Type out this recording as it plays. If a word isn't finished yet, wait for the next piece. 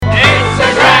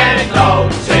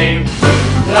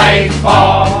played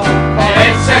for.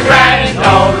 It's a grand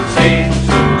old team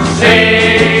to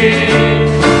see.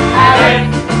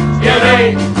 And if you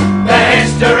read the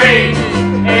history,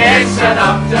 it's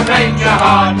enough to make your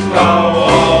heart go.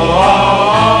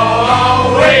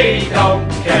 Oh, we don't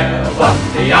care what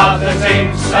the other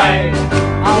teams say.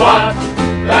 What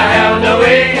the hell do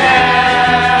we care?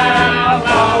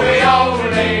 For we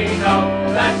only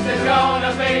know that there's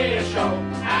gonna be a show.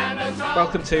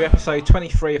 Welcome to episode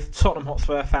 23 of the Tottenham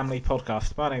Hotspur Family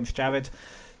Podcast. My name's Javid.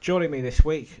 Joining me this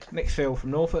week, Nick Seal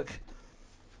from Norfolk.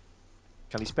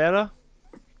 Kalispera.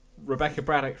 Rebecca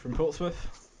Braddock from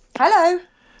Portsmouth. Hello.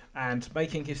 And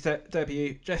making his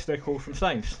debut, Jess Nicol from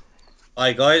Staines.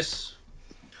 Hi guys.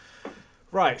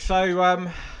 Right, so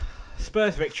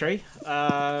Spurs victory.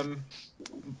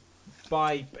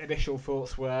 My initial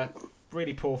thoughts were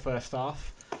really poor first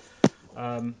half.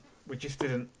 We just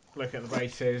didn't look at the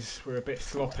races. We were a bit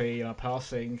sloppy in our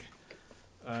passing.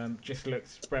 Just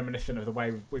looked reminiscent of the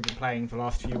way we've been playing for the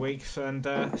last few weeks. And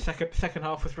second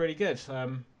half was really good.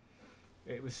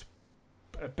 It was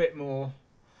a bit more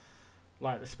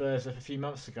like the Spurs of a few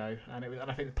months ago, and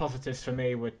I think the positives for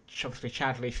me were obviously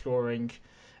Chadley scoring,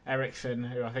 Ericsson,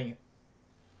 who I think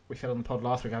we said on the pod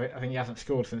last week, I think he hasn't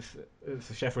scored since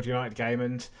the Sheffield United game,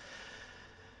 and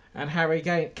Harry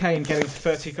Kane getting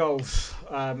 30 goals,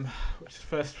 which is the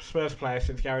first Spurs player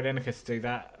since Gary Lineker to do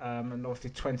that, and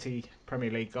obviously 20 Premier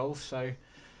League goals, so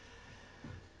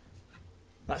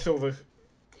that's all the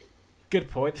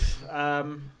good points.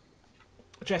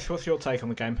 Jess, what's your take on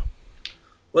the game?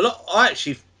 Well, I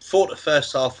actually thought the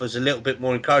first half was a little bit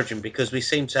more encouraging because we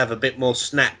seemed to have a bit more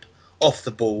snap off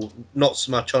the ball, not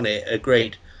so much on it,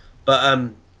 agreed.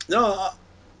 But no,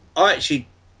 I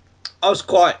was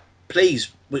quite pleased.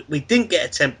 We didn't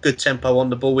get a good tempo on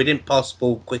the ball. We didn't pass the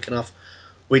ball quick enough.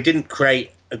 We didn't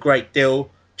create a great deal.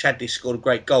 Chadley scored a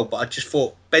great goal, but I just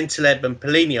thought Bentaleb and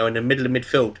Paulinho in the middle of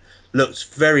midfield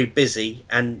looked very busy,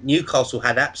 and Newcastle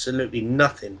had absolutely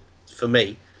nothing for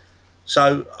me.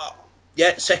 So.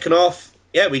 Yeah, second half.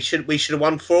 Yeah, we should have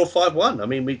won 4 or 5-1. I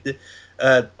mean,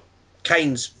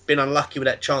 Kane's been unlucky with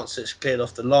that chance that's cleared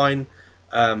off the line.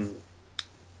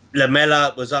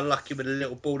 Lamela was unlucky with a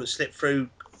little ball that slipped through.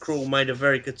 Krul made a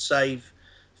very good save.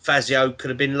 Fazio could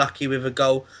have been lucky with a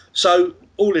goal. So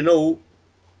all in all,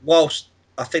 whilst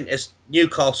I think as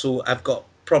Newcastle have got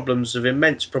problems of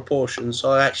immense proportions,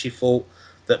 I actually thought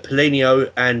that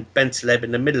Paulinho and Bentaleb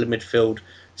in the middle of midfield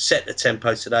set the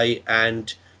tempo today,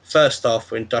 and first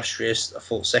half were industrious. I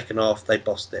thought second half they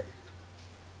bossed it.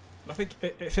 I think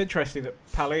it's interesting that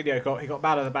Paulinho got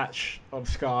man of the match on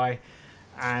Sky,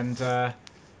 and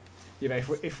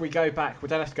if we go back, we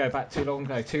don't have to go back too long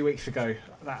ago. 2 weeks ago,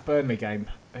 that Burnley game,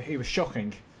 he was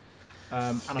shocking.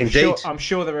 And I'm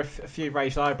sure there are a few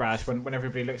raised eyebrows when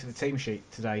everybody looks at the team sheet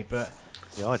today. But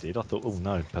yeah, I did. I thought, oh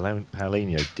no,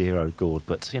 Paulinho, dear oh God.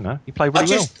 But he played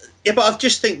really well. Yeah, but I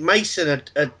just think Mason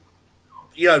had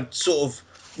sort of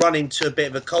run into a bit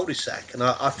of a cul-de-sac, and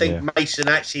I think Mason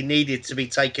actually needed to be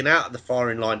taken out of the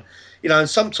firing line. And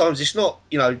sometimes it's not.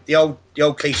 The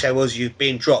old cliche was you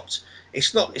being dropped.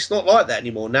 It's not like that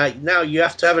anymore. Now you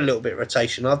have to have a little bit of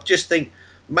rotation. I just think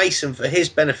Mason, for his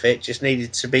benefit, just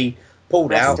needed to be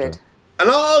pulled Rested. out. And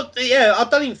I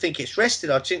don't even think it's rested.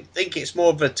 I think it's more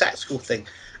of a tactical thing.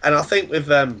 And I think with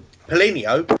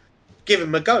Paulinho, give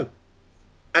him a go,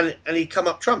 and he'd come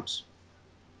up trumps.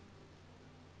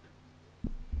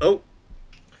 Oh.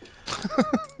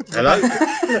 Hello.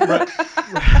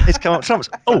 It's come up trumps.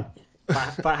 Oh.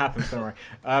 That happens, don't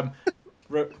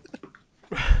worry.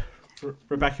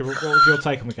 Rebecca, what was your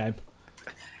take on the game?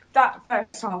 That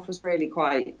first half was really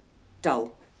quite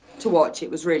dull to watch. It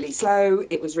was really slow.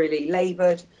 It was really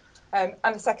laboured. And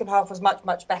the second half was much,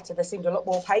 much better. There seemed a lot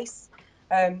more pace.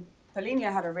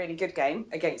 Paulinho had a really good game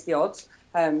against the odds.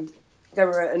 There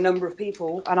were a number of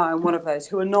people, and I am one of those,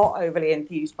 who are not overly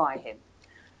enthused by him.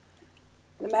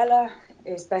 Lamela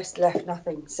is best left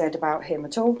nothing said about him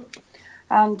at all.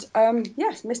 And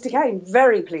yes, Mr. Kane,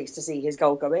 very pleased to see his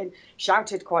goal go in.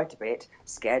 Shouted quite a bit,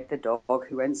 scared the dog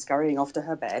who went scurrying off to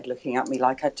her bed, looking at me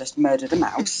like I'd just murdered a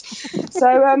mouse.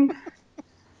 So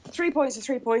 3 points are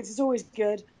 3 points. It's always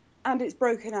good. And it's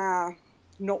broken our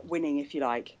not winning, if you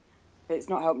like. It's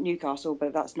not helped Newcastle,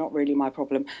 but that's not really my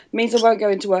problem. It means I won't go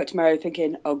into work tomorrow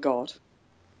thinking, oh, God.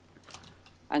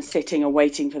 And sitting and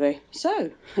waiting for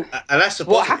and that's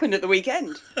what happened at the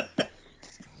weekend.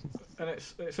 And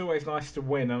it's always nice to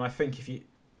win, and I think if you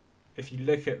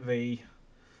look at the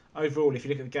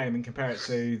game and compare it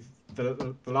to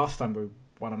the last time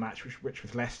won a match which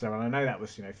was Leicester, and I know that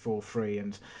was 4-3,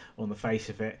 and on the face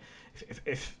of it,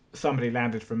 if somebody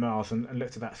landed from Mars and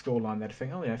looked at that scoreline, they'd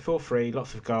think, 4-3,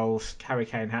 lots of goals, Harry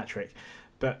Kane hat-trick.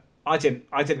 But I didn't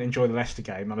enjoy the Leicester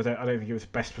game, and I don't think it was the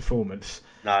best performance.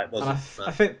 No, it wasn't. And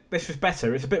I think this was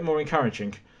better. It's a bit more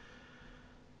encouraging.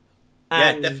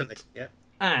 Yeah, definitely. Yeah.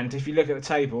 And if you look at the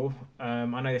table, I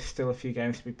know there's still a few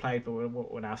games to be played, but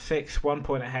we're now 1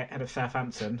 point ahead of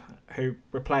Southampton, who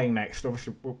we're playing next.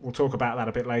 Obviously, we'll talk about that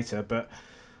a bit later, but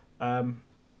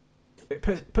it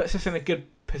puts us in a good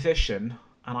position,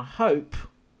 and I hope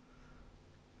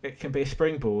it can be a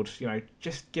springboard.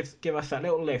 Just give us that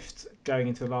little lift going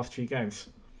into the last few games.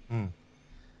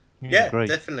 Yeah, great.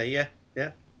 definitely.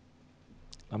 Yeah.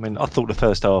 I mean, I thought the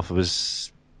first half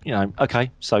was,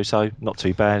 okay, so not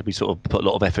too bad. We sort of put a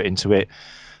lot of effort into it.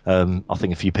 I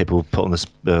think a few people put on the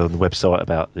website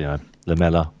about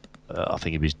Lamela. I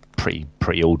think he was pretty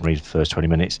ordinary the first 20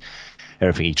 minutes.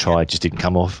 Everything he tried just didn't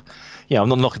come off. I'm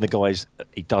not knocking the guys.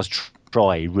 He does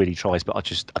try, he really tries, but I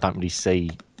don't really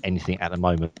see anything at the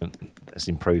moment that's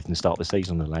improved in the start of the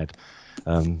season, the lad.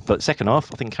 But second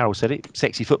half, I think Carol said it,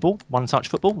 sexy football, one-touch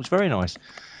football, was very nice.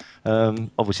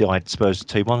 Obviously, I had Spurs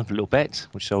 2-1 for a little bet,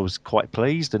 which I was quite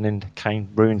pleased, and then Kane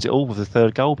ruins it all with the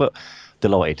third goal, but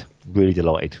delighted, really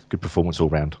delighted. Good performance all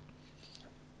round.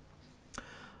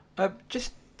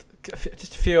 Just a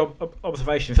few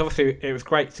observations. Obviously, it was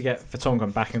great to get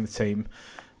Vertonghen back in the team.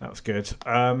 That was good.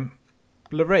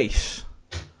 Lloris.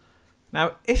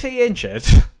 Now, is he injured,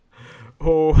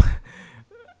 or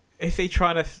is he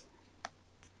trying to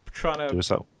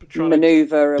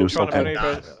maneuver?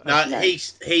 No,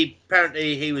 he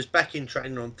apparently he was back in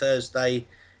training on Thursday.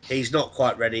 He's not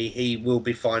quite ready. He will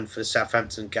be fine for the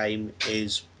Southampton game,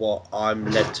 is what I'm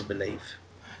led to believe.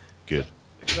 Good.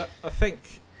 I think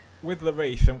with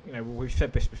Lloris, and we've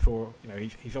said this before.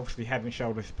 He's obviously head and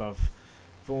shoulders above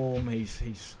Vorm. He's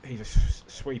a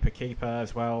sweeper keeper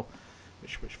as well,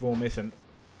 which Vorm isn't.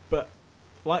 But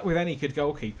like with any good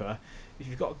goalkeeper, if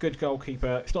you've got a good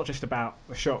goalkeeper, it's not just about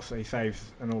the shots that he saves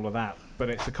and all of that, but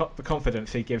it's the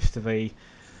confidence he gives to the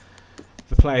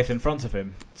players in front of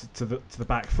him, to the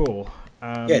back four.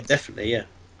 Yeah, definitely, yeah.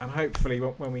 And hopefully,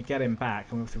 when we get him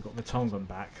back, and we've got Vertonghen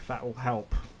back, that will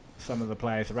help some of the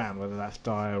players around, whether that's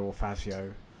Dyer or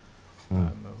Fazio,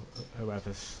 or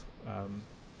whoever's going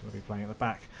to be playing at the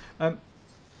back.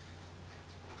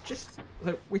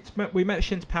 We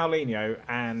mentioned Paulinho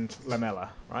and Lamela,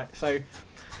 right? So,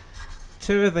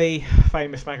 two of the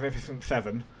famous Magnificent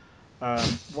Seven,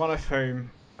 one of whom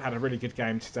had a really good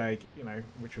game today,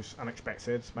 which was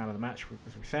unexpected, man of the match,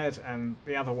 as we said, and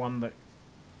the other one that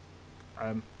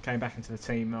came back into the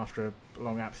team after a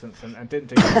long absence and didn't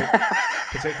do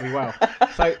particularly well.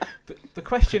 So the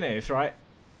question is, right,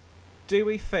 do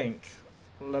we think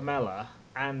Lamela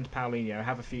and Paulinho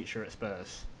have a future at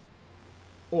Spurs?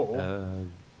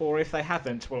 Or if they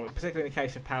haven't, well, particularly in the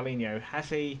case of Paulinho, has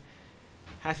he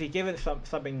given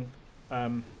something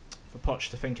for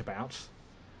Poch to think about,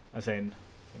 as in,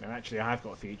 actually I have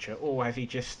got a future, or has he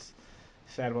just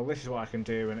said, well, this is what I can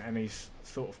do, and he's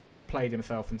sort of played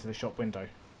himself into the shop window?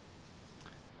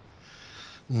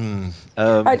 And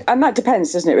that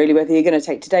depends, doesn't it, really, whether you're going to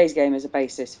take today's game as a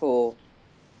basis for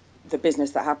the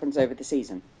business that happens over the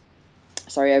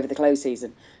close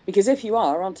season. Because if you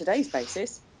are on today's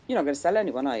basis, you're not going to sell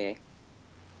anyone, are you?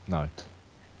 No.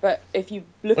 But if you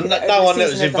look at it over the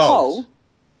season as a whole,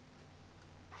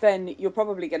 then you're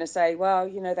probably going to say, well,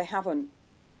 they haven't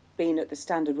been at the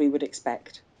standard we would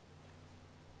expect.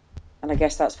 And I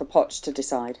guess that's for Poch to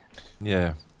decide.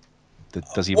 Yeah.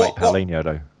 Does he rate Paulinho,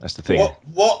 though? That's the thing.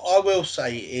 What I will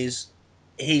say is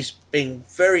he's been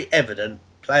very evident,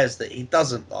 players that he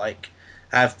doesn't like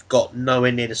have got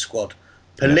nowhere near the squad.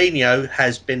 Paulinho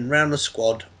has been round the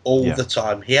squad all the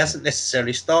time. He hasn't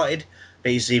necessarily started,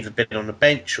 but he's either been on the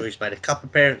bench or he's made a cup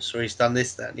appearance or he's done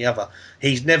this, that, and the other.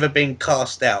 He's never been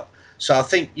cast out. So I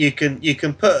think you can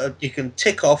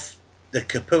tick off the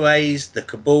Capues, the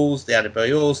Kabuls, the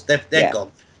Adebayors. They're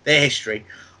gone. They're history.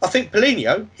 I think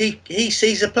Paulinho, he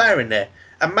sees a player in there,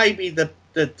 and maybe the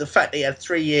fact that he had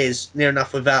 3 years near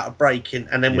enough without a break,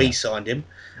 and then we signed him.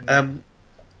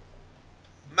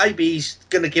 Maybe he's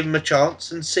going to give him a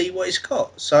chance and see what he's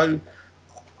got. So,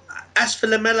 as for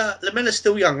Lamela's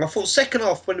still young. I thought second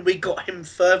half, when we got him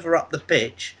further up the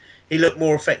pitch, he looked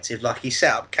more effective. Like, he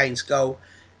set up Kane's goal.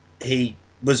 He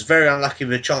was very unlucky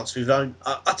with a chance of his own.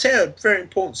 I'll tell you, a very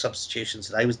important substitution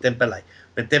today was Dembele.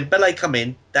 When Dembele come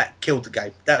in, that killed the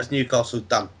game. That was Newcastle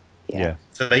done. Yeah.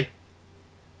 For me.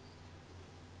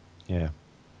 Yeah.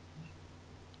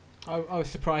 I was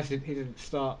surprised he didn't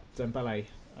start Dembele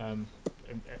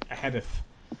ahead of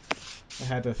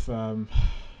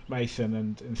Mason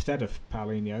and instead of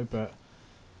Paulinho, but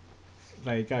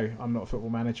there you go. I'm not a football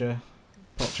manager.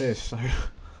 Poch is, so.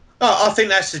 I think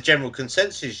that's the general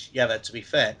consensus, yeah, to be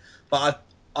fair. But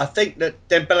I think that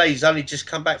Dembele's only just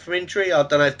come back from injury. I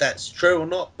don't know if that's true or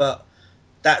not, but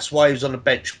that's why he was on the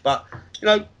bench. But,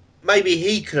 maybe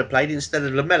he could have played instead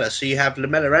of Lamella. So you have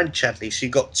Lamella and Chadley. So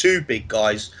you've got two big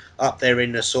guys up there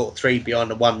in the sort of three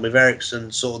behind the one, with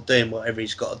Ericsson sort of doing whatever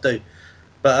he's got to do.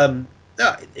 But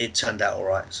no, it turned out all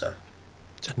right. So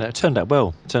It turned out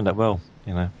well.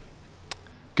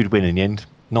 Good win in the end.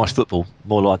 Nice football,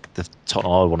 more like the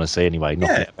Tottenham I want to see anyway.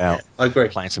 Knocking it about. I agree.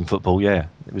 Playing some football. Yeah,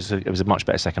 it was a much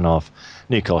better second half.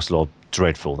 Newcastle are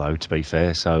dreadful though, to be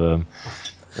fair. So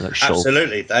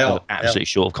absolutely, they are absolutely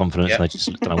short of confidence. Yeah. And they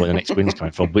just don't know where the next win's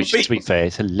coming from. Which, to be fair,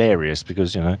 it's hilarious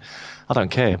because I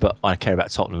don't care, but I care about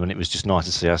Tottenham, and it was just nice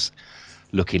to see us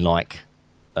looking like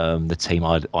the team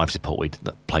I've supported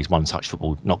that plays one-touch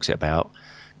football, knocks it about,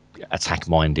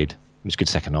 attack-minded. It was a good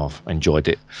second half. I enjoyed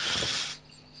it.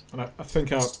 And I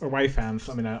think our away fans.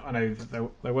 I mean, I know that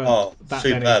there weren't that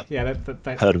superb. many. Yeah,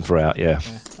 Heard them throughout. Yeah.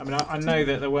 I mean, I know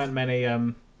that there weren't many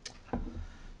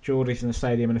Geordies in the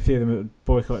stadium, and a few of them would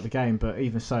boycott the game. But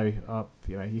even so,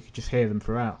 you could just hear them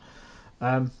throughout.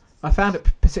 I found it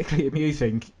particularly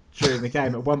amusing during the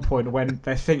game at one point when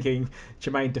they're singing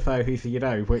Jermaine Defoe, Who's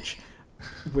the which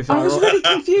was. I was really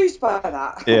confused by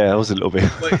that. Yeah, I was a little bit.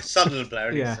 Well, it's Sunderland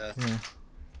player, yeah.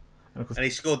 And he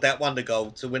scored that wonder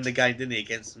goal to win the game, didn't he,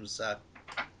 against them? So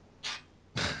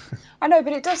I know,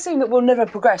 but it does seem that we'll never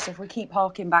progress if we keep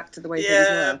harking back to the way things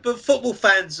were. but football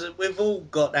fans, we've all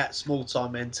got that small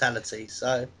time mentality.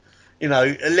 So,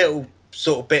 a little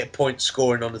sort of bit of point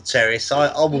scoring on the terrace,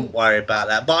 I wouldn't worry about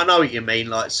that. But I know what you mean,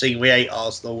 like seeing we hate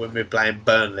Arsenal when we're playing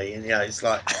Burnley, and it's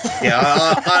like,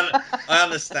 I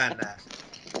understand that.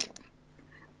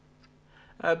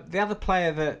 The other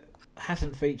player that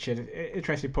hasn't featured,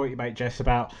 interesting point you make, Jess,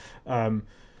 about the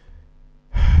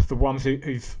ones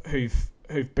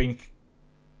who've been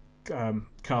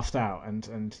cast out,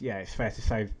 and it's fair to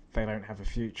say they don't have a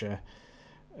future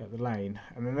at the Lane.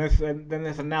 And then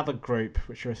there's another group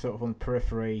which are sort of on the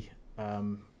periphery,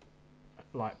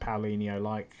 like Paulinho,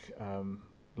 like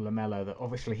Lamella, that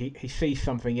obviously he sees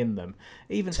something in them.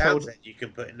 Even Townsend you can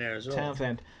put in there as well.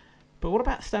 Townsend. But what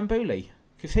about Stambouli?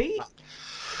 Because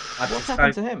what's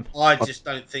happened to him? I just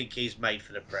don't think he's made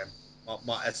for the Prem.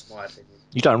 That's my opinion.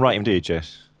 You don't rate him, do you,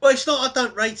 Jess? Well, it's not I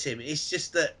don't rate him. It's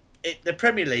just that the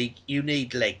Premier League, you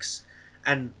need legs.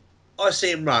 And I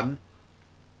see him run.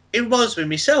 It reminds me of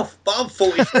myself, but I'm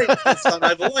 43 and I'm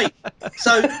overweight.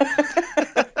 So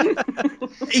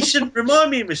he shouldn't remind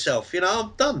me of myself.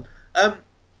 I'm done. I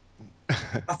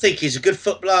think he's a good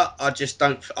footballer. I just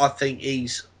don't. I think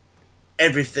he's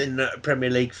everything that a Premier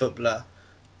League footballer.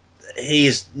 He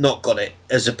has not got it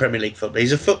as a Premier League footballer.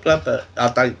 He's a footballer, but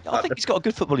I don't. I think he's got a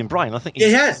good footballing brain. I think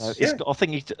he has. I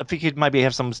think he'd maybe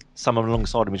have someone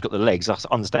alongside him who's got the legs. I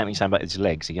understand what you're saying about his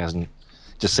legs. He hasn't.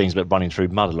 Just seems a bit running through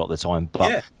mud a lot of the time.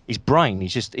 But his brain, he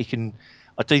can.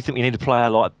 I do think we need a player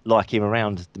like him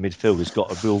around the midfield who's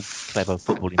got a real clever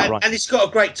footballing brain. And he's got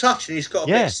a great touch and he's got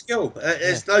a bit of skill.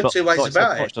 There's no two ways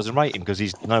about it. Poch doesn't rate him because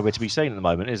he's nowhere to be seen at the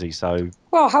moment, is he? So.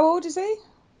 Well, how old is he?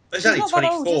 He's only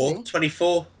 24.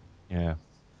 24. Yeah.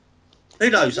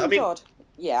 Who knows? Oh, God.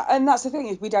 Yeah, and that's the thing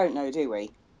is we don't know, do we?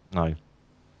 No.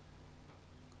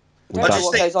 We don't know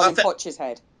what goes on in Poch's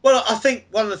head. Well, I think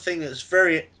one of the things that's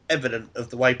very evident of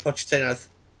the way Pochettino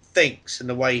thinks and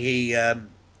the way he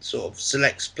sort of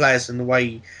selects players and the way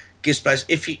he gives players.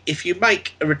 If you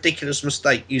make a ridiculous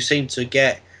mistake, you seem to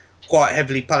get quite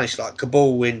heavily punished, like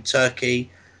Kabul in Turkey,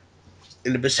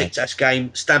 in the Besiktas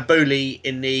game, Stambouli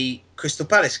in the Crystal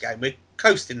Palace game. We're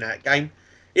coasting that game.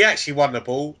 He actually won the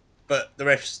ball, but the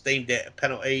refs deemed it a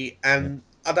penalty, and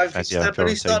I don't think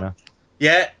Stambouli started.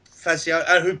 Yeah. Fazio,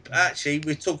 who actually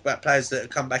we talked about players that have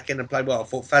come back in and played well. I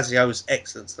thought Fazio was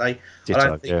excellent today.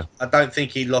 I don't think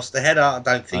he lost the header. I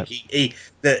don't think he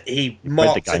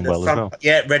marked read the game well as well.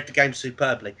 Yeah, read the game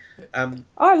superbly.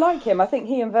 I like him. I think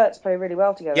he and Wirtz play really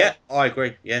well together. Yeah, I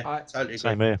agree. Yeah, totally agree.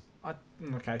 Same here.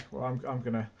 Okay, well I'm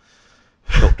gonna.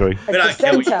 Doctory. We don't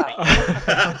care what you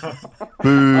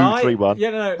Boo, 3-1. Yeah,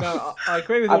 no. I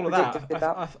agree with all of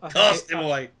that. Cast him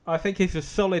away. I think he's a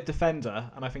solid defender,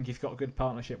 and I think he's got a good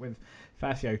partnership with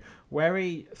Fazio. With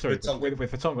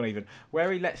Vertonghen even.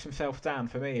 Where he lets himself down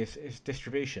for me is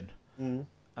distribution.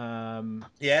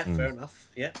 Yeah, fair enough.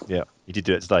 Yeah. Yeah, he did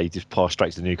do it today. He just passed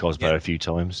straight to the Newcastle player a few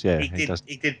times. Yeah,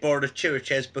 he did borrow the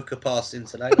Chiriches book of passing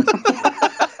today.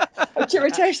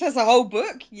 Chiriches has a whole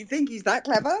book. You think he's that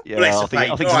clever? Yeah, I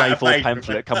think it's an A4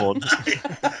 pamphlet. Come on.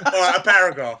 All right, a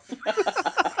paragraph.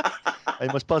 They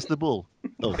must pass the ball.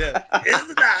 Oh, Yeah.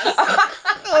 Isn't that?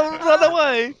 oh run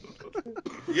away!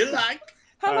 You like?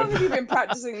 How long have you been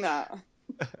practicing that?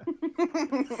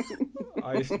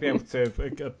 I used to be able to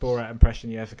do a Borat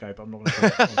impression years ago, but I'm not going to do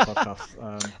it on the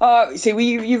podcast. Oh, see, well,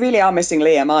 you really are missing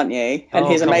Liam, aren't you? And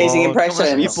his come amazing on, come on, impressions.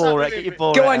 get your Borat, get your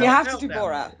Borat Go on, you out. have to do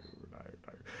Countdown.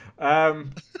 Borat.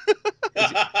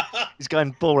 No. He's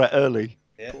going Borat early.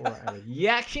 Yeah. Borat,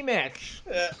 Yaki Mix.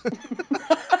 Yeah.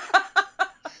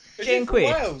 Is Jane he from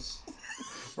Quick. Wales?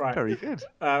 Right. Very good.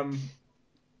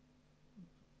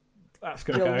 That's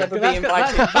going to You'll go. never be That's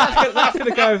invited that's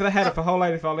going to go over the head of a whole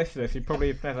load of our listeners who probably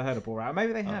have never heard of Borat.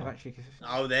 Maybe they have actually. 'Cause it's,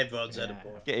 Oh, everyone's heard of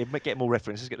Borat. Get more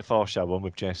references. Get the fast show on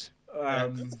with Jess.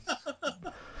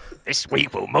 This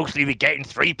week we'll mostly be getting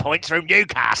 3 points from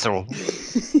Newcastle.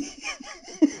 is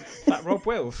that Rob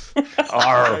Wills?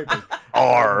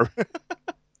 Or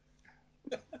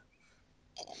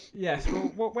Yes.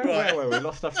 Well, where were we?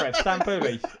 Lost our friend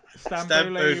Stambouli.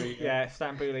 Stambouli, Yeah,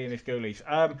 Stambouli and his ghoulies.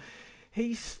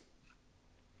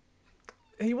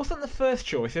 He wasn't the first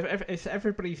choice. If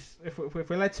everybody's, if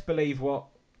we're led to believe what.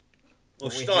 Well,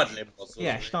 Schneiderlin was.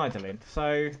 Yeah, Wasn't Schneiderlin.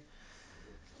 So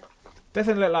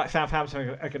doesn't look like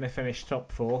Southampton are going to finish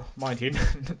top four, mind you.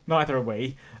 Neither are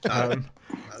we. No.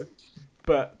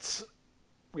 But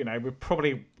we're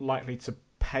probably likely to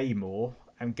pay more.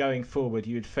 And going forward,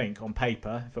 you'd think on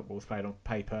paper, football's played on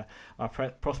paper, our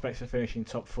prospects of finishing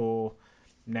top four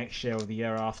next year or the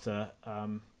year after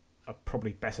are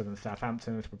probably better than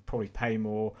Southampton's. Would probably pay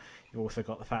more. You've also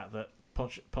got the fact that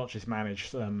Poch has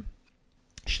managed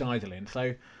Schneiderlin,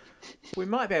 so we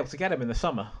might be able to get him in the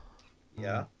summer.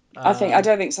 Yeah. I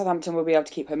don't think Southampton will be able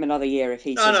to keep him another year if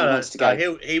he says he wants to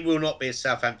go. He will not be a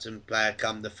Southampton player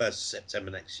come the 1st of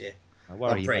September next year. I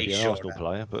worry he may be an sure Arsenal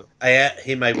player, but Yeah,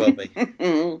 he may well be.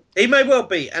 He may well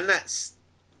be, and that's.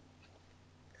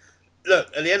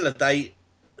 Look, at the end of the day,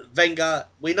 Wenger.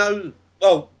 We know.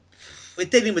 Well, we're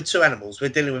dealing with two animals. We're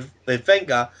dealing with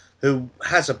Wenger, who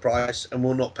has a price and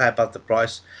will not pay above the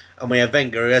price, and we have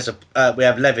Wenger, who has we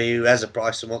have Levy, who has a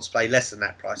price and wants to pay less than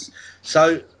that price.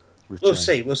 So we'll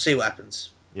see. We'll see what happens.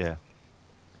 Yeah.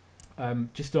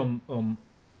 Just on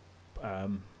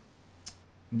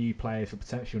new players or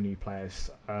potential new players.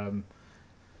 That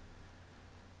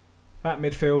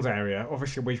midfield area,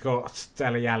 obviously we've got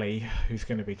Dele Alli, who's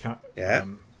going to be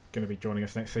going to be joining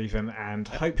us next season, and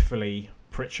hopefully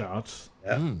Pritchard.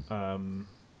 Yeah.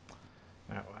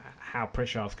 Now, how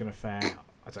Pritchard's going to fare,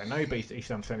 I don't know, but he's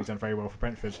certainly done very well for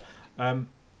Brentford.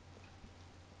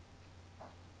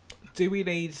 Do we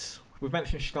need? We've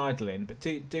mentioned Schneiderlin, but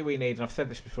do we need? And I've said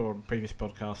this before on previous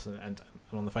podcasts and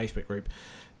on the Facebook group.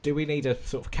 Do we need a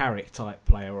sort of Carrick type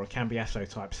player or a Cambiasso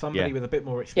type, somebody with a bit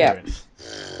more experience?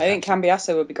 I think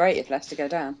Cambiasso would be great if Leicester go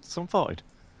down. Some fired.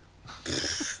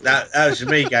 That was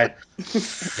me going.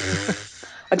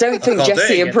 I don't think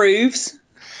Jesse approves.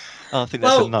 I think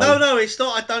that's a no. No, it's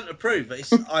not. I don't approve.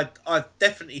 I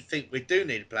definitely think we do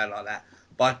need a player like that,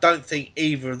 but I don't think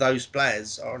either of those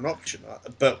players are an option.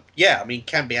 But yeah, I mean,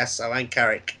 Cambiasso and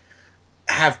Carrick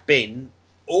have been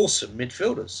awesome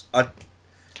midfielders.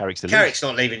 Carrick's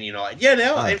not leaving United. Yeah, they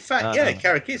are. In fact,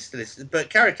 Carrick is still listed, but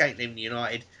Carrick ain't leaving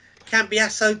United.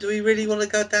 Cambiasso, do we really want to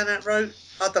go down that road?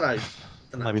 I don't know.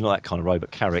 Maybe not that kind of road, but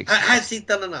Carrick. Has he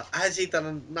done enough?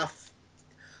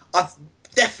 I've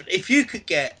definitely. If you could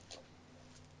get,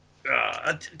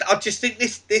 I just think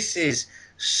this is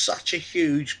such a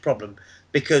huge problem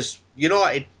because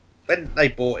United, when they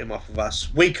bought him off of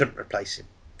us, we couldn't replace him.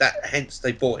 Hence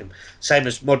they bought him. Same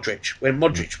as Modric. When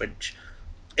Modric went,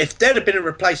 if there'd have been a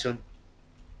replacement,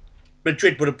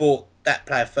 Madrid would have bought that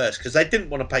player first because they didn't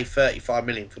want to pay 35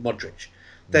 million for Modric.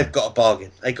 They've got a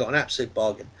bargain. They got an absolute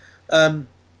bargain.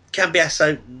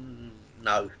 Cambiasso,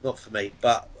 no, not for me.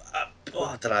 But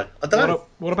I don't know.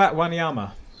 What about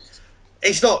Wanyama?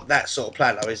 He's not that sort of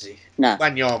player, though, is he? No.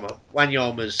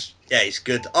 Wanyama's he's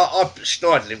good. I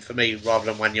Schneiderlin for me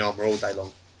rather than Wanyama all day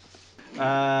long.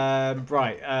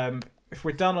 Right. If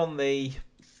we're done on the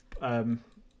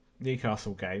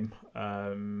Newcastle game,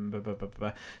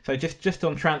 so just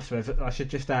on transfers, I should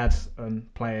just add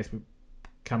players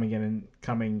coming in,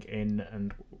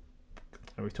 and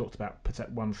we talked about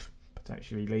ones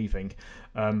potentially leaving.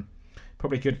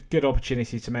 Probably good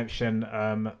opportunity to mention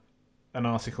an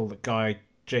article that Guy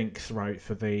Jinks wrote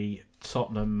for the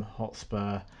Tottenham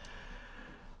Hotspur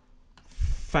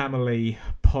Family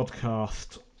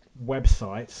Podcast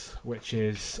website, which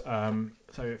is so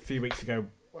a few weeks ago.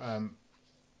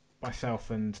 Myself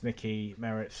and Nikki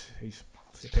Merritt, who's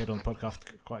appeared on the podcast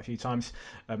quite a few times,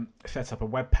 set up a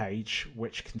web page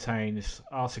which contains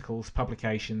articles,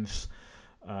 publications,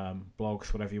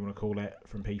 blogs, whatever you want to call it,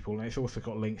 from people, and it's also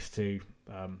got links to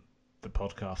the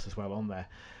podcast as well on there.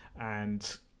 And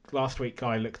last week,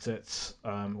 Guy looked at,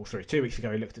 2 weeks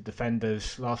ago, he looked at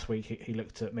defenders. Last week, he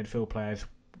looked at midfield players.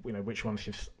 Which ones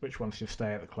should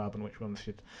stay at the club and which ones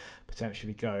should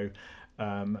potentially go.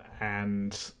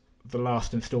 And the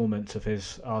last instalment of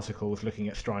his article was looking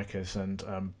at strikers, and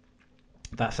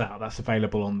that's out. That's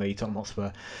available on the Tottenham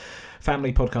Hotspur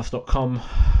familypodcast.com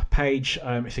page.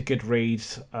 It's a good read,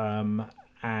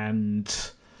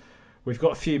 and we've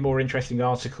got a few more interesting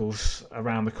articles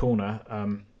around the corner.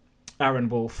 Aaron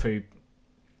Wolf, who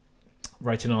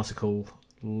wrote an article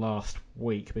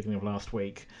beginning of last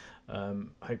week,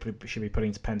 hopefully should be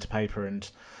putting pen to paper and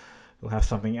we'll have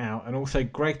something out. And also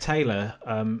Greg Taylor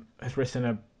has written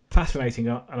a fascinating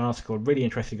an article, a really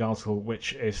interesting article,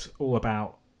 which is all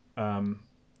about the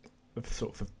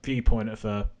sort of viewpoint of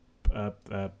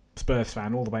a Spurs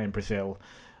fan all the way in Brazil,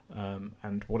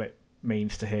 and what it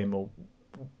means to him, or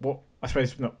what I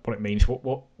suppose not what it means,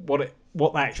 what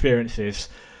that experience is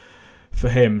for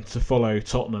him to follow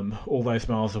Tottenham all those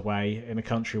miles away in a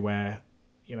country where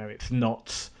it's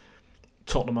not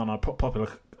Tottenham on a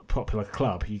popular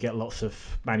club. You get lots of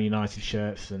Man United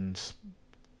shirts and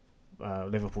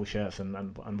Liverpool shirts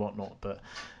and whatnot, but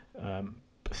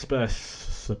Spurs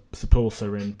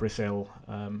supporter in Brazil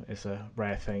is a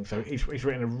rare thing. So he's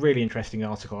written a really interesting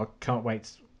article. I can't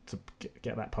wait to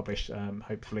get that published,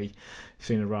 hopefully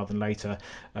sooner rather than later.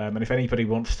 And if any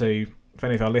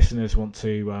of our listeners want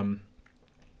to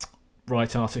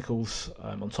write articles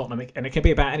on Tottenham, and it can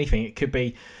be about anything. It could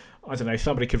be, I don't know,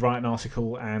 somebody could write an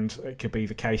article and it could be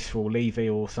the case for Levy,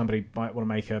 or somebody might want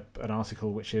to make an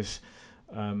article which is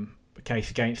a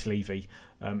case against Levy.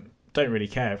 Don't really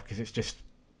care, because it's just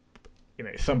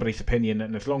it's somebody's opinion,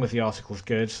 and as long as the article's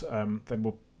good, then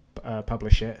we'll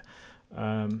publish it.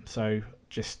 So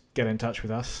just get in touch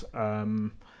with us,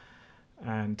 and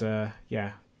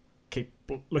keep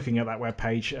looking at that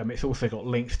webpage. It's also got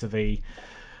links to the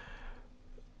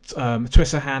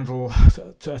Twitter handle,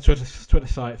 Twitter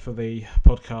site for the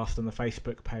podcast, and the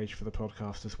Facebook page for the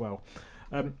podcast as well.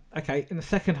 Okay, in the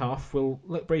second half, we'll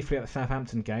look briefly at the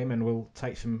Southampton game, and we'll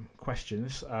take some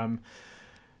questions from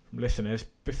listeners.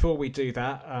 Before we do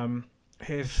that,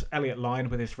 here's Elliot Line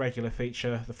with his regular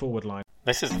feature, The Forward Line.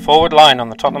 This is The Forward Line on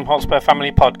the Tottenham Hotspur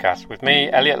Family Podcast with me,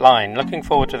 Elliot Line, looking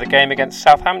forward to the game against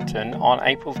Southampton on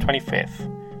April 25th.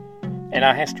 In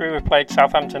our history, we've played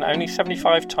Southampton only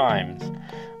 75 times,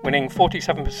 winning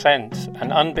 47%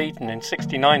 and unbeaten in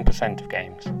 69% of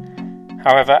games.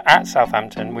 However, at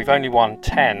Southampton, we've only won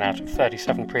 10 out of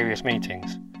 37 previous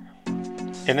meetings.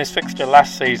 In this fixture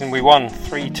last season, we won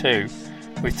 3-2,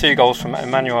 with 2 goals from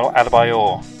Emmanuel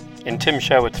Adebayor in Tim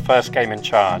Sherwood's first game in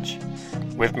charge,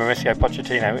 with Mauricio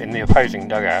Pochettino in the opposing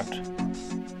dugout.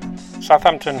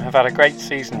 Southampton have had a great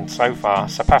season so far,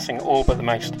 surpassing all but the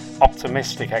most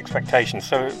optimistic expectations,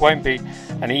 so it won't be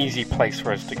an easy place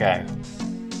for us to go.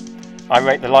 I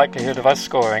rate the likelihood of us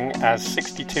scoring as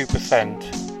 62%,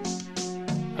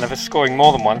 and of us scoring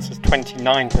more than once as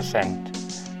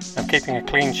 29%, and keeping a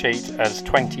clean sheet as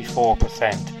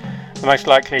 24%. The most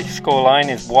likely scoreline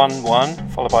is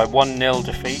 1-1, followed by a 1-0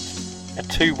 defeat, a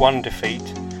 2-1 defeat,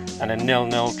 and a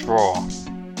 0-0 draw.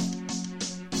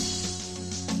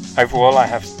 Overall, I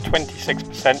have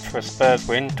 26% for a Spurs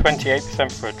win,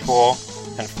 28% for a draw,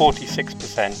 and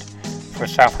 46% for a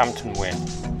Southampton win.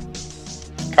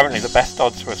 Currently, the best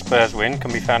odds for a Spurs win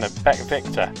can be found at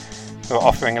BetVictor, who are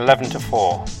offering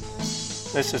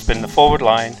 11-4. This has been The Forward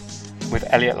Line with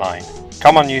Elliot Line.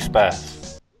 Come on, you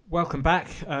Spurs. Welcome back.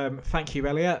 Thank you,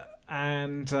 Elliot.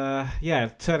 And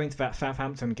turning to that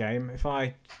Southampton game, if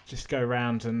I just go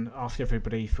around and ask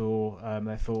everybody for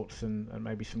their thoughts and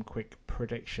maybe some quick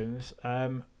predictions.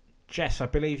 Jess, I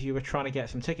believe you were trying to get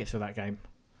some tickets for that game.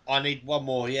 I need one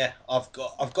more. Yeah, I've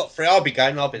got 3. I'll be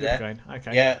going. I'll be there. Going.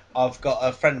 Okay. Yeah, I've got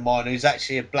a friend of mine who's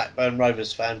actually a Blackburn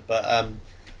Rovers fan, but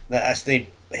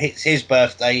it's his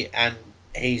birthday, and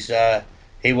he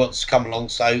wants to come along.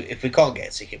 So if we can't get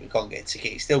a ticket, we can't get a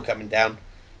ticket. He's still coming down.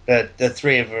 The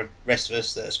 3 of the rest of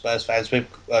us that are Spurs fans, we've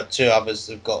 2 others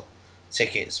have got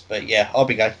tickets. But yeah, I'll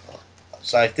be going.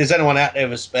 So if there's anyone out there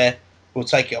with a spare, we'll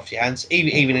take it off your hands,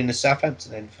 even in the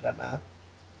Southampton end for that matter.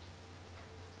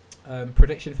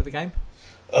 Prediction for the game?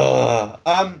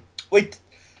 I'm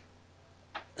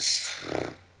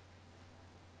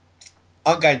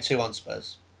going 2-1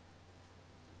 Spurs.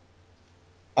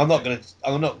 I'm not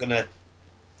gonna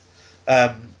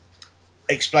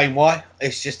explain why.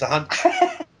 It's just a hunch.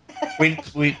 I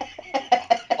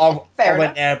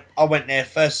went there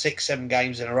first 6-7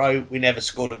 games in a row. We never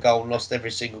scored a goal and lost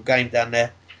every single game down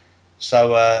there.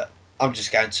 So I'm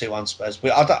just going 2-1 Spurs.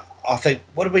 I think,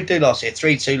 what did we do last year?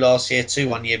 3-2 last year,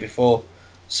 2-1 year before.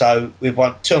 So we've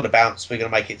won 2 on the bounce. We're going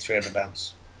to make it 3 on the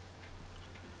bounce.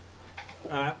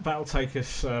 That'll take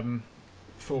us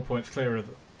 4 points clearer of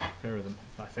them.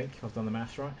 I think I've done the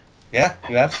maths right. Yeah,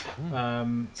 you have.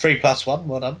 3 plus 1.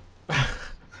 Well done.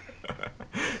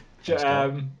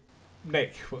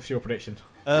 Nick, what's your prediction?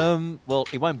 Well,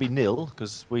 it won't be nil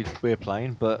because we're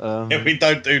playing, but Yeah, we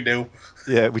don't do nil.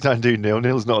 Yeah, we don't do nil.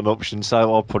 Nil's not an option,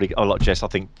 so I'll like Jess. I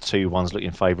think 2-1's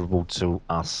looking favourable to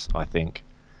us. I think.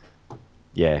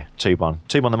 Yeah, 2-1.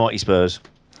 2-1 the mighty Spurs.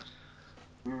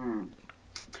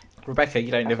 Rebecca, you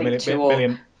don't live a think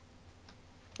million.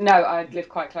 No, I live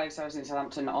quite close. I was in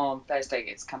Southampton on Thursday.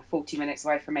 It's kind of 40 minutes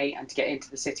away from me, and to get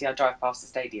into the city, I drive past the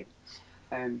stadium.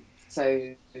 So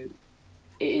it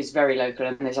is very local,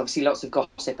 and there's obviously lots of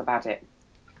gossip about it.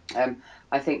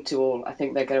 I think 2-2. I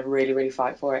think they're going to really, really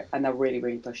fight for it, and they'll really,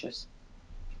 really push us.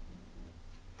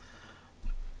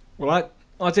 Well,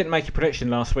 I didn't make a prediction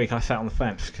last week. I sat on the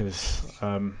fence because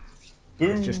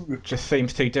it just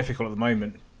seems too difficult at the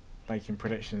moment making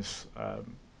predictions the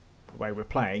way we're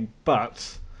playing.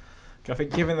 But I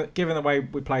think given the way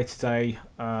we play today,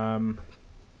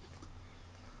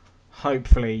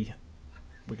 hopefully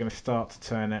we're going to start to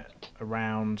turn it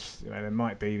around. There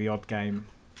might be the odd game.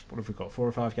 What have we got? 4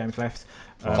 or 5 games left.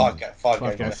 5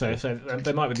 games. So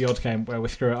there might be the odd game where we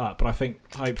screw it up. But I think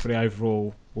hopefully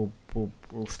overall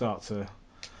we'll start to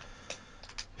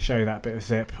show that bit of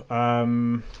zip.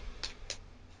 2-1.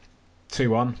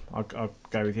 I'll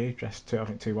go with you. Just I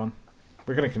think 2-1.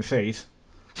 We're going to concede.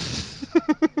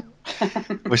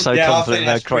 We're so confident in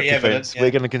our correct defence. Yeah.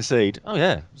 We're going to concede. Oh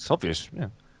yeah, it's obvious. Yeah.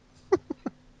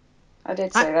 I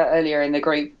did say that earlier in the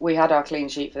group. We had our clean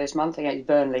sheet for this month against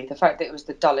Burnley. The fact that it was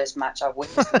the dullest match I've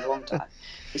witnessed in a long time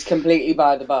is completely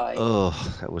by the by.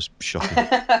 Oh, that was shocking.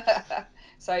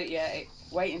 So yeah,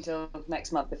 wait until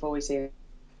next month before we see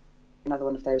another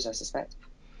one of those, I suspect.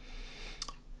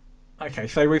 Okay,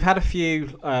 so we've had a few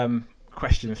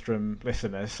questions from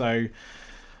listeners. So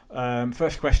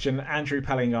first question, Andrew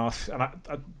Pelling asks, and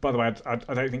by the way, I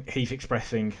don't think he's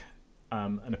expressing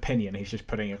an opinion. He's just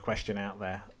putting a question out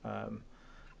there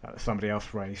that somebody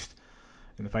else raised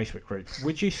in the Facebook group.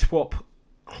 Would you swap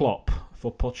Klopp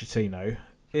for Pochettino?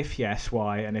 If yes,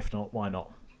 why? And if not, why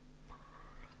not?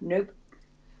 Nope.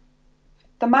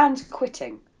 The man's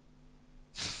quitting.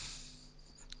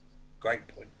 Great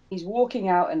point. He's walking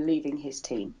out and leaving his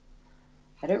team.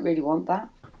 I don't really want that.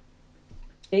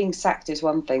 Being sacked is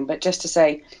one thing, but just to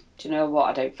say, do you know what,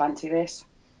 I don't fancy this.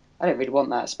 I don't really want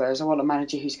that at Spurs. I want a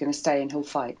manager who's going to stay and he'll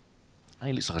fight.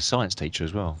 He looks like a science teacher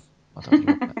as well.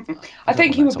 I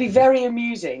think he would be very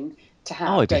amusing to have.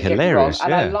 Oh, it'd be hilarious.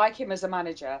 And I like him as a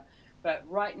manager, but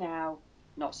right now,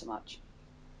 not so much.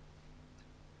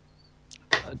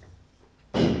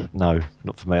 No,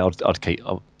 not for me. I'd keep.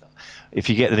 If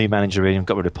you get the new manager in,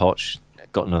 got rid of Poch,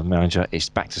 got another manager, it's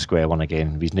back to square one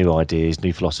again with his new ideas,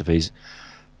 new philosophies.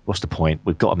 What's the point?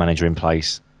 We've got a manager in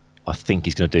place. I think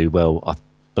he's going to do well. I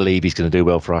believe he's going to do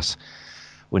well for us.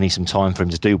 We need some time for him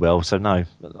to do well. So no,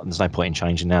 there's no point in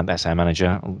changing now. That's our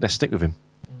manager. Let's stick with him.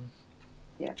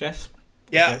 Yeah. Jess?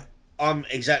 Yeah, okay. I'm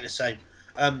exactly the same.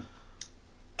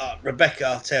 Rebecca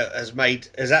Artell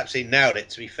has absolutely nailed it,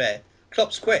 to be fair.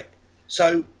 Klopp's quit.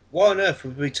 So why on earth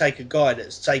would we take a guy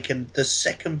that's taken the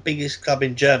second biggest club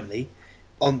in Germany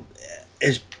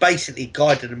has basically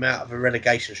guided them out of a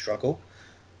relegation struggle?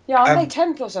 Yeah, aren't they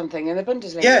 10th or something in the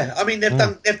Bundesliga? Yeah, I mean they've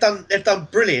done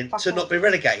brilliant to not be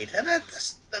relegated, and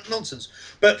that's nonsense.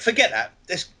 But forget that.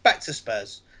 Let's back to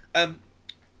Spurs.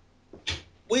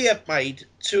 We have made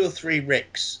 2 or 3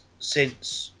 Ricks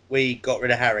since we got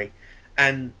rid of Harry,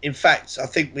 and in fact, I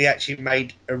think we actually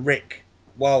made a Rick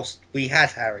whilst we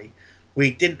had Harry.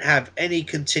 We didn't have any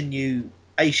continuation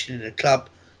in the club.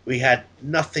 We had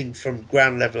nothing from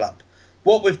ground level up.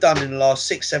 What we've done in the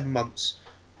last 6-7 months.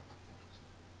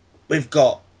 We've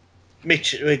got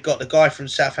Mitch. We've got the guy from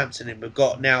Southampton in. We've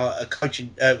got now a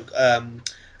coaching,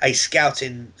 a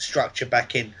scouting structure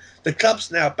back in. The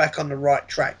club's now back on the right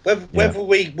track. Whether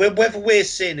we're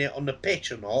seeing it on the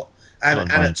pitch or not,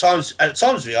 and at times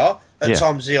we are, at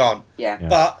times we aren't. Yeah.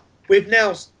 But we've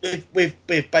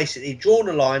basically drawn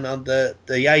a line under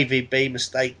the AVB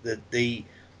mistake, the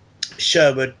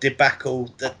Sherwood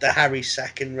debacle, the Harry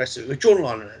sack, and the rest of it. We've drawn a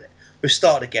line under it. We've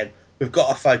started again. We've got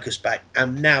our focus back,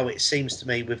 and now it seems to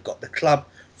me we've got the club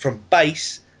from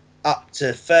base up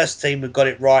to first team. We've got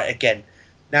it right again.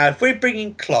 Now, if we're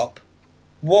bringing Klopp,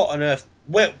 what on earth?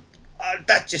 Well,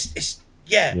 that just is.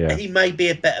 Yeah, he may be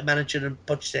a better manager than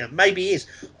Pochettino. Maybe he is.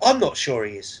 I'm not sure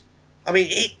he is. I mean,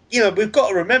 we've got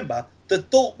to remember that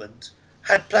Dortmund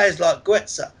had players like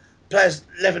Goetze, players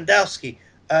Lewandowski,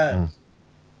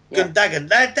 Gundogan.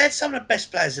 They're some of the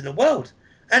best players in the world.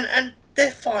 and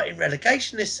they're fighting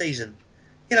relegation this season.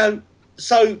 You know,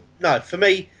 so no, for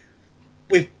me,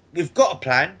 we've got a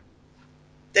plan.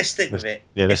 Let's stick with it.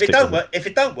 Yeah, if it don't work,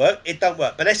 it don't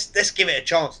work. But let's give it a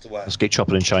chance to work. Let's get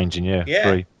chopping and changing. Yeah.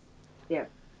 Agree.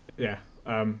 Yeah.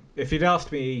 If you'd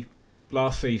asked me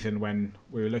last season when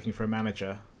we were looking for a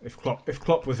manager, if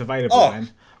Klopp was available then,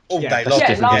 all day That's long. a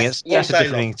different thing. That's That's a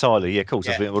different thing entirely. Yeah, of course.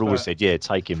 Yeah. We've always said,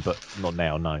 take him, but not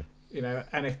now. No. you know,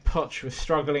 and if Poch was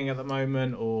struggling at the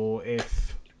moment, or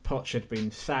if Poch had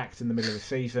been sacked in the middle of the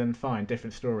season, fine,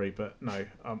 different story. But no,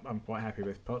 I'm quite happy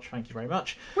with Poch. Thank you very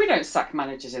much. We don't sack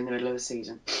managers in the middle of the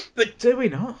season. But do we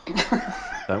not?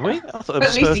 Don't we? I thought it At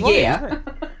was least Spurs a way, year. wasn't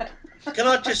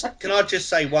it? Can I just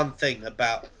say one thing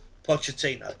about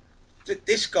Pochettino?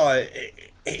 This guy,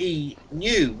 he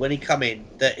knew when he come in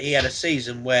that he had a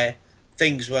season where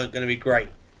things weren't going to be great.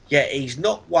 Yet he's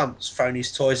not once thrown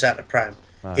his toys out the pram.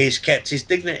 No. He's kept his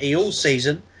dignity all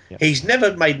season. Yeah. He's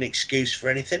never made an excuse for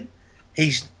anything.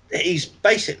 He's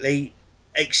basically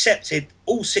accepted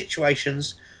all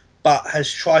situations, but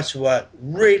has tried to work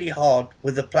really hard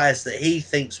with the players that he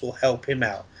thinks will help him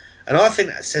out. And I think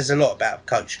that says a lot about a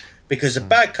coach, because a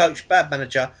bad coach, bad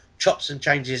manager, chops and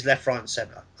changes left, right and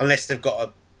centre, unless they've got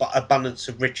a abundance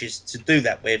of riches to do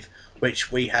that with,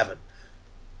 which we haven't.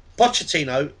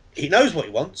 Pochettino, he knows what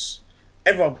he wants.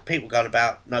 People going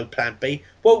about no plan B.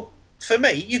 Well, for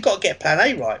me, you've got to get plan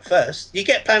A right first. You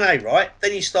get plan A right,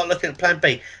 then you start looking at plan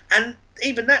B. And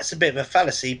even that's a bit of a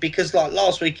fallacy, because like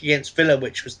last week against Villa,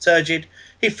 which was turgid,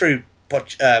 he threw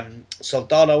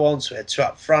Soldado on, so we had two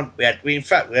up front. We had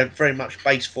very much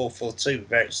base 4-4-2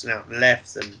 with Eriksen out on the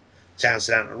left and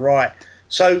Townsend out on the right.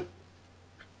 So,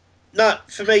 no,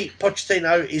 for me,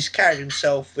 Pochettino, he's carried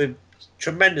himself with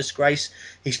tremendous grace.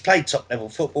 He's played top level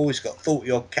football. He's got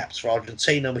 40-odd caps for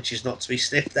Argentina, which is not to be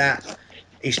sniffed at.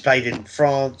 He's played in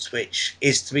France, which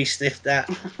is to be sniffed at.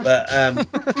 But,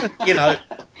 you know.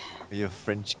 Your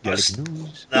French Gaelic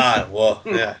news. No, well,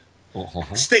 yeah.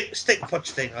 Uh-huh. Stick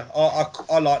Pochettino.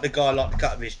 I like the guy. I like the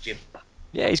cut of his gym.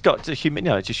 Yeah, he's got just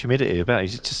humidity about it.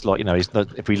 He's just like, he's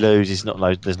not, if we lose,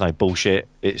 there's no bullshit.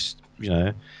 It's,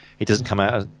 he doesn't come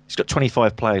out. He's got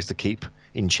 25 players to keep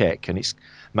in check, and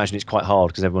imagine it's quite hard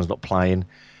because everyone's not playing.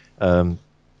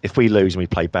 If we lose and we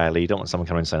play badly, you don't want someone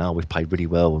coming and saying, "Oh, we've played really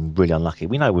well and really unlucky."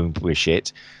 We know we're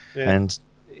shit, and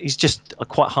he's just a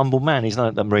quite humble man. He's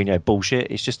not that Mourinho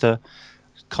bullshit. He's just a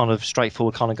kind of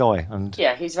straightforward kind of guy. And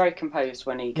yeah, he's very composed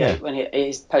when he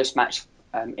his post-match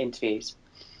interviews.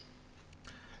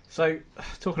 So,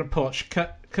 talking of Poch,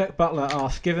 Kirk Butler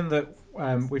asked, given that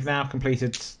we've now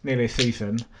completed nearly a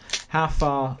season, how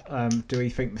far do we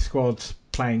think the squad's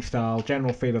playing style,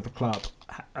 general feel of the club,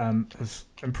 has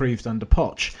improved under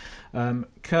Poch?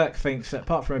 Kirk thinks that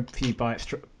apart from a few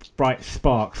bright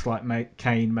sparks like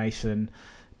Kane, Mason,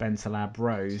 Bentaleb,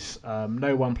 Rose,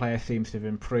 no one player seems to have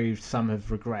improved. Some have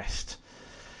regressed.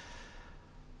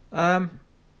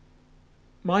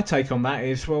 My take on that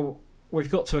is, well, we've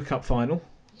got to a cup final,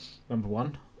 number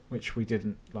one, which we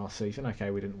didn't last season.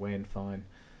 Okay, we didn't win, fine.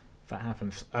 That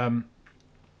happens.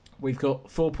 We've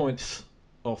got 4 points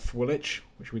off Woolwich,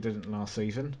 which we didn't last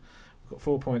season. We've got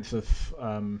 4 points of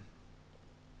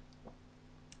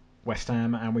West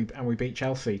Ham, and we beat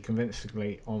Chelsea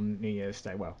convincingly on New Year's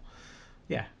Day. Well,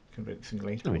 yeah,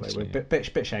 convincingly. Although we're a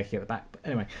bit shaky at the back. But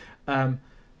anyway,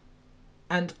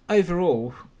 and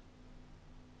overall,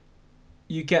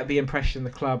 you get the impression the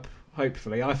club,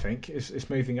 hopefully, I think, is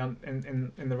moving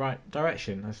in the right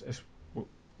direction, as what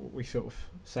we sort of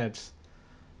said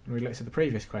when we looked at the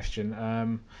previous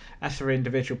question. As for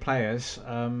individual players,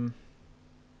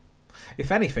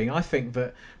 if anything, I think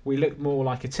that we look more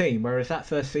like a team, whereas that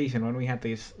first season when we had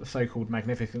these so-called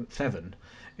Magnificent Seven,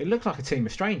 it looked like a team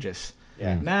of strangers.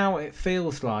 Yeah. Now it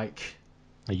feels like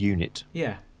a unit.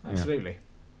 Yeah, absolutely.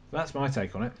 That's my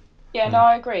take on it. Yeah, no,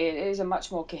 I agree. It is a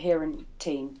much more coherent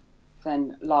team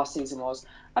than last season was,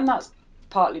 and that's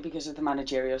partly because of the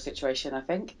managerial situation, I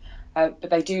think. But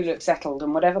they do look settled,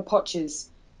 and whatever Poch's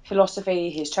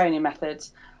philosophy, his training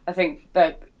methods, I think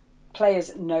that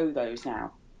players know those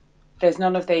now. There's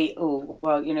none of the,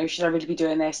 should I really be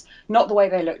doing this? Not the way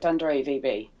they looked under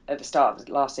AVB at the start of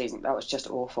last season. That was just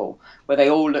awful, where they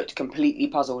all looked completely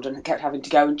puzzled and kept having to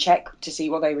go and check to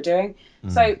see what they were doing.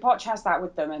 So Poch has that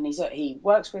with them, and he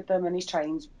works with them, and he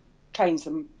trains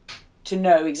them to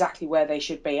know exactly where they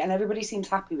should be, and everybody seems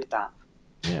happy with that.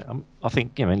 Yeah, I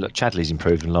think, look, Chadley's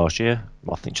improved from last year.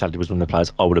 I think Chadley was one of the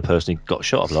players I would have personally got a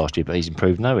shot of last year, but he's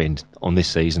improved no end on this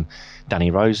season. Danny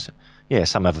Rose,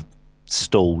 some have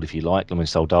stalled, if you like. I mean,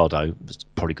 Soldado has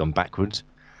probably gone backwards.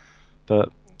 But,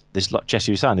 there's, like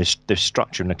Jesse was saying, there's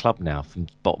structure in the club now from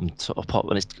bottom to top,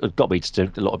 and it's got to be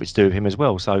a lot of it's to do with him as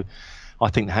well. So I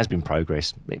think there has been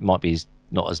progress. It might be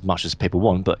not as much as people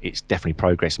want, but it's definitely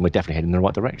progress, and we're definitely heading in the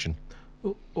right direction.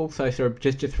 Also, so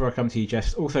just before I come to you,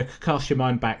 Jess, also cast your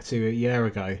mind back to a year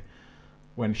ago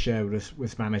when Sherwood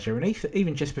was manager, and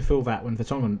even just before that when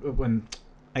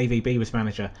AVB was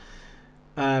manager.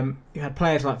 You had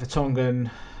players like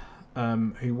Vertonghen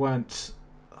who weren't,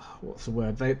 what's the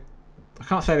word? I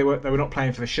can't say they were not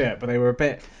playing for the shirt, but they were a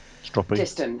bit Stroppy.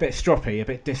 Distant. a bit stroppy, a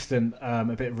bit distant, a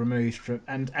bit removed from,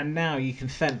 and now you can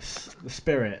sense the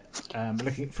spirit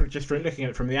looking at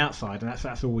it from the outside, and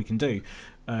that's all we can do.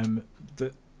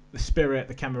 The spirit,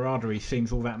 the camaraderie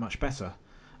seems all that much better,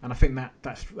 and I think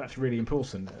that's really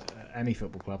important at any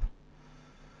football club.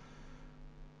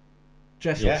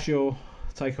 Jess, what's your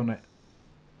take on it?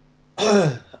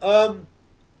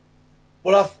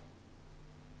 Well,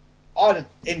 I had an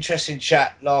interesting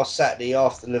chat last Saturday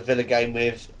after the Villa game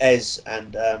with Ez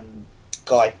and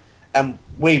Guy, and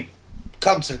we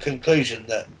come to the conclusion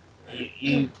that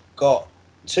you got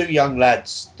two young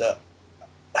lads that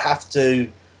have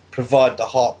to provide the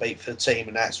heartbeat for the team,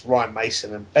 and that's Ryan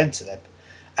Mason and Bentaleb.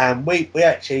 And we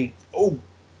actually all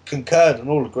concurred and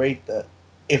all agreed that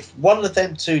if one of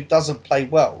them two doesn't play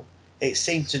well, it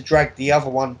seemed to drag the other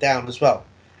one down as well.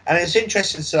 And it's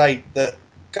interesting to say that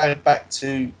going back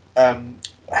to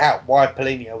why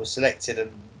Paulinho was selected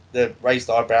and the raised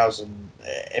eyebrows, and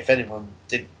if anyone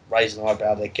didn't raise an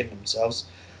eyebrow, they're kidding themselves.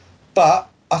 But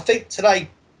I think today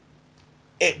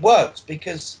it worked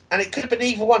because, and it could have been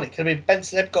either one. It could have been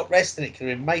Bentaleb got rest, and it could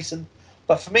have been Mason.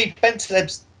 But for me,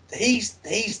 Bentaleb's he's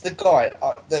the guy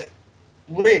that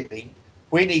really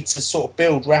we need to sort of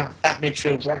build round that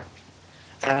midfield round.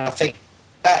 And I think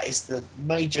that is the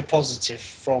major positive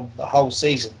from the whole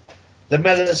season.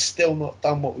 Lamella's still not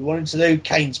done what we wanted to do.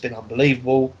 Kane's been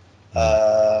unbelievable.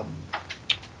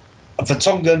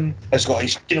 Vertonghen has got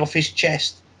his skin off his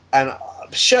chest. And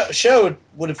Sherwood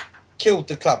would have killed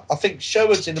the club. I think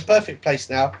Sherwood's in the perfect place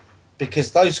now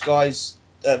because those guys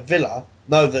at Villa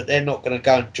know that they're not going to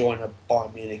go and join a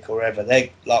Bayern Munich or wherever. They're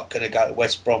like going to go to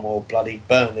West Brom or bloody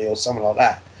Burnley or something like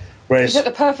that. Whereas, he's at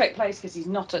the perfect place because he's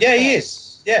not at he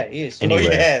is. Yeah, he is.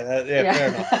 Anywhere. Fair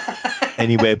enough.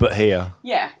 Anywhere but here.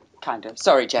 Yeah, kind of.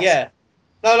 Sorry, Jess. Yeah.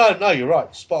 No, you're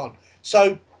right. Spot on.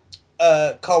 So,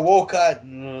 Kyle Walker,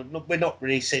 we're not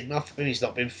really seeing enough of him. He's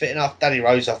not been fit enough. Danny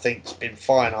Rose, I think, has been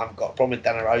fine. I haven't got a problem with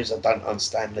Danny Rose. I don't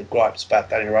understand the gripes about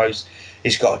Danny Rose.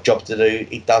 He's got a job to do.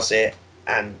 He does it,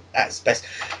 and that's best.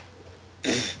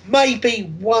 Maybe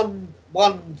one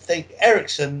thing.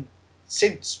 Ericsson,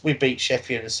 since we beat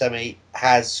Sheffield in the semi,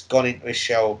 has gone into his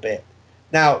shell a bit.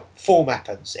 Now, form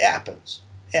happens. It happens.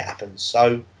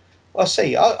 So, I'll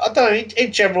see. I don't know.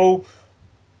 In general,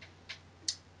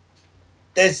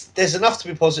 there's enough to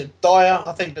be positive. Dyer,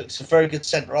 I think, looks a very good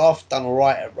centre half. Done all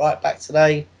right at right back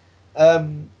today.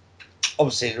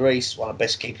 Obviously, Lloris, one of the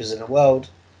best keepers in the world.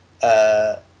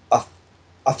 I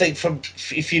think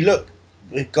if you look,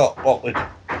 we've got what we've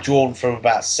drawn from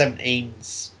about 16,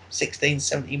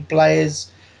 17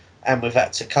 players, and we've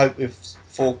had to cope with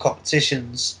 4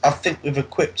 competitions. I think we've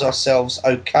equipped ourselves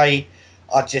okay.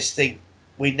 I just think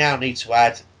we now need to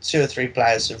add 2 or 3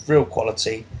 players of real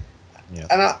quality,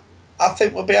 and I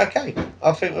think we'll be okay.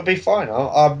 I think we'll be fine.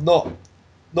 I'm not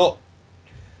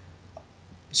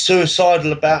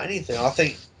suicidal about anything. I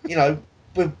think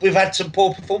we've had some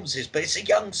poor performances, but it's a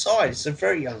young side. It's a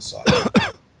very young side.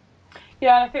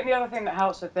 Yeah, and I think the other thing that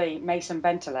helps with the Mason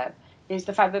Bentaleb is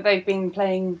the fact that they've been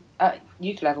playing at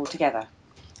youth level together.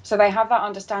 So they have that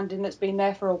understanding that's been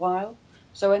there for a while.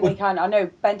 So when I know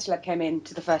Bentaleb came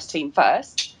into the first team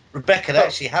first. Rebecca, they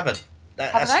actually haven't.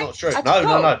 That's not true.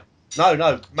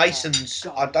 No. Mason's.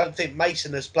 I don't think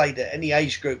Mason has played at any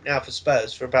age group now for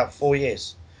Spurs for about 4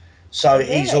 years. So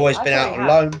he's always been out on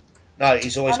loan. No,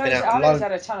 he's always been out on loan. He's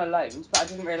had a ton of loans, but I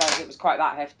didn't realise it was quite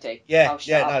that hefty. No.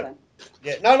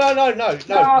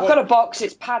 I've got a box.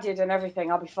 It's padded and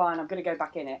everything. I'll be fine. I'm going to go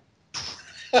back in it.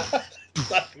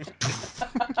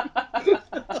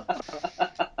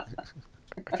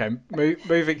 Okay,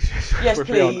 moving yes,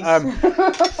 please. On.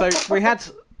 So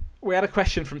we had a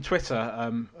question from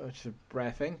Twitter, which is a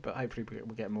rare thing, but hopefully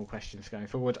we'll get more questions going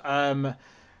forward.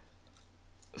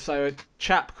 So a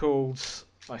chap called,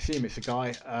 I assume it's a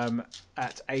guy,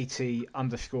 at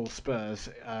 80_Spurs.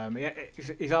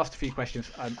 He's asked a few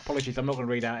questions. Apologies, I'm not going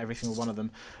to read out every single one of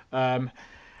them.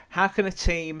 How can a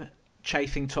team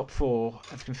chasing top 4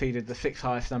 have conceded the 6th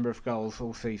highest number of goals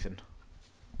all season?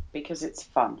 Because it's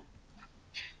fun.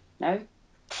 No?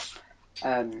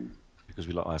 Because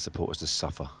we like our supporters to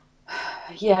suffer.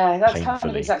 Yeah, that's painfully. kind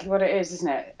of exactly what it is, isn't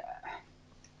it?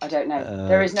 I don't know.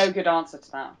 There is no good answer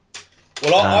to that.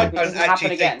 Well, I It doesn't don't happen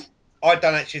actually again. think. I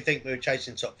don't actually think we were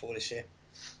chasing top 4 this year.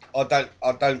 I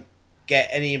don't get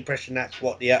any impression that's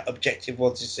what the objective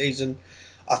was this season.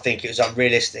 I think it was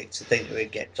unrealistic to think that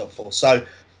we'd get top 4. So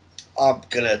I'm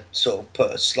gonna sort of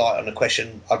put a slight on the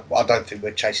question. I don't think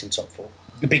we're chasing top 4.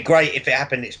 It'd be great if it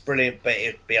happened. It's brilliant, but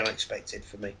it'd be unexpected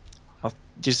for me. I've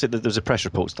just said that there was a press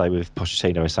report today with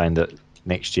Pochettino saying that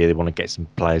next year they want to get some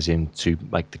players in to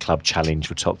make the club challenge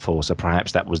for top 4. So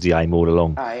perhaps that was the aim all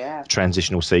along. Oh, yeah.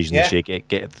 Transitional season this year,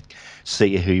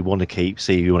 see who you want to keep,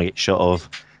 see who you want to get shot of,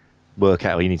 work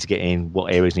out who you need to get in,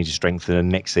 what areas need to strengthen, and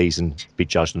next season be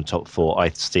judged on the top 4. I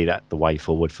see that the way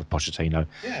forward for Pochettino.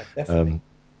 Yeah, definitely.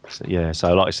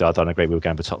 So like I said, I don't agree we were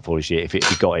going for top 4 this year. If we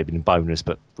got it, it'd been bonus,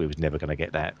 but we was never going to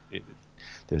get that. There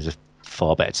was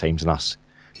far better teams than us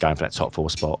going for that top 4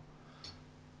 spot.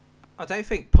 I don't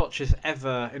think Poch has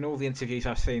ever, in all the interviews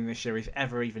I've seen this year, he's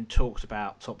ever even talked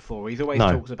about top 4. He's always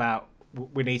talked about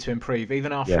we need to improve.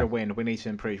 Even after a win, we need to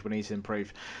improve.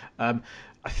 I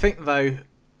think though,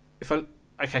 if I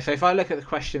look at the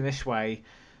question this way,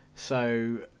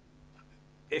 so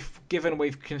if given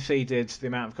we've conceded the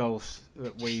amount of goals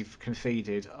that we've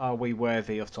conceded, are we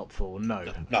worthy of top 4? No.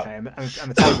 Okay, and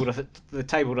the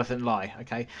table doesn't lie.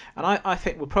 Okay, and I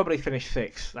think we'll probably finish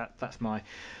 6th. That's my.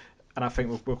 And I think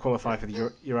we'll qualify for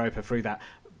the Europa through that.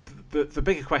 The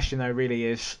bigger question, though, really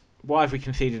is why have we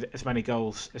conceded as many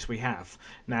goals as we have?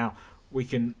 Now we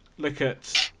can look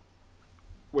at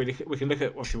obviously we've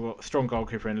got a strong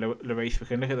goalkeeper in Lloris. We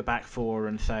can look at the back 4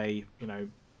 and say,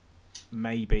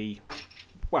 maybe.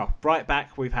 Well, right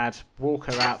back we've had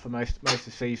Walker out for most of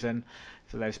the season,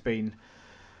 so there's been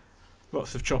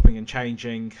lots of chopping and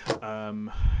changing.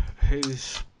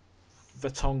 Who's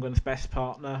Vertonghen's best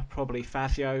partner? Probably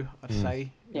Fazio, I'd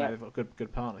say. They've got a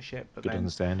good partnership. But good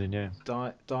understanding, yeah.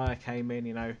 Dyer came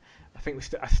in. I think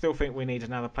I still think we need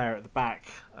another player at the back.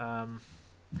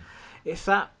 It's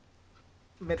that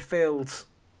midfield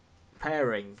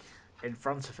pairing in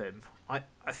front of him. I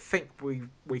think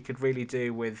we could really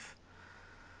do with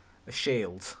a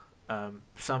shield,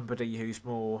 somebody who's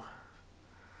more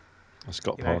a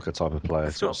Scott Parker type of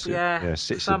player. Sits in there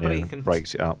and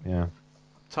breaks it up. Yeah.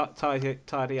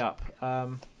 Tidy up.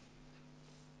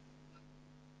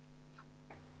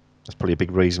 That's probably a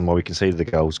big reason why we conceded the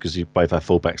goals, because both our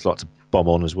fullbacks like to bomb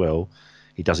on as well.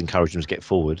 He does encourage them to get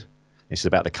forward. It's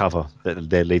about the cover that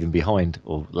they're leaving behind,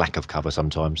 or lack of cover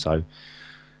sometimes. So,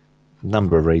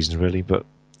 number of reasons really, but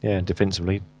yeah,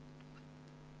 defensively,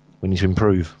 we need to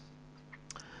improve.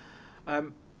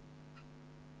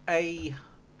 @AT_Spurs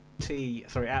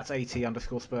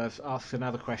asks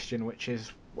another question, which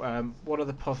is, what are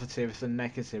the positives and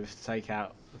negatives to take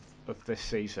out of this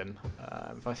season?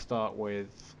 If I start with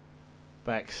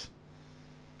Bex.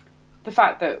 The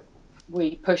fact that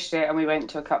we pushed it and we went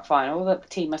to a cup final, that the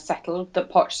team are settled,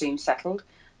 that Poch seems settled.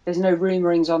 There's no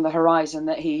rumourings on the horizon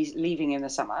that he's leaving in the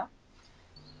summer.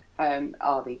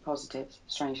 Are the positives,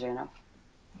 strangely enough.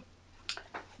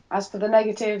 As for the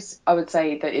negatives, I would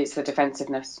say that it's the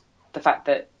defensiveness. The fact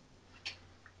that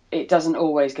it doesn't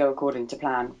always go according to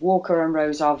plan. Walker and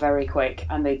Rose are very quick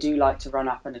and they do like to run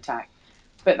up and attack.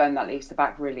 But then that leaves the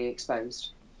back really exposed.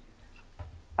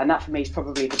 And that for me is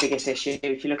probably the biggest issue.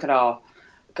 If you look at our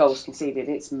goals conceded,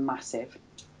 it's massive.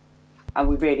 And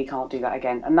we really can't do that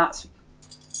again. And that's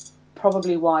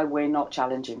probably why we're not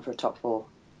challenging for a top 4.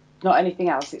 Not anything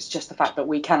else, it's just the fact that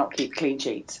we cannot keep clean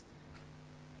sheets.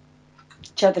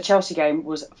 The Chelsea game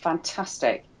was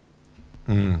fantastic.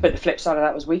 But the flip side of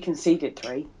that was we conceded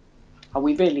 3. And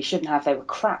we really shouldn't have. They were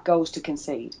crap goals to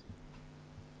concede.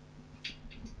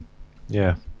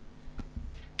 Yeah.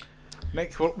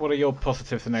 Nick, what are your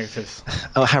positives and negatives?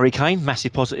 Harry Kane,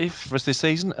 massive positive for us this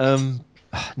season.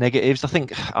 Negatives, I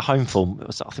think a home form.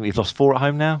 I think we've lost 4 at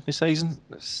home now this season.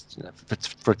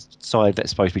 For a side that's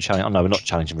supposed to be challenging. I know we're not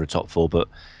challenging for a top 4, but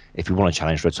if we want to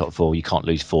challenge for a top 4, you can't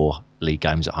lose 4 league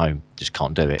games at home. Just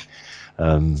can't do it.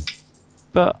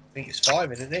 But I think it's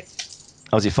 5, isn't it?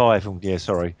 Oh, is it 5? Yeah,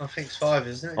 sorry. I think it's 5,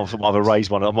 isn't it? I might have erased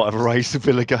one. I might have erased the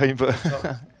Villa game, but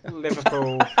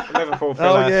Liverpool, Villa.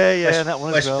 Oh yeah, that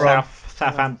one as well.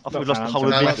 Southampton. I think we lost the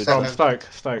whole of Midlands. Stoke.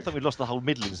 I think we lost the whole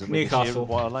Midlands and Newcastle.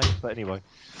 But anyway,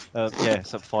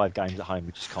 so 5 games at home,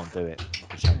 we just can't do it.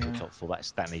 We can't do top 4.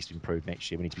 That needs to improve next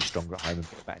year. We need to be stronger at home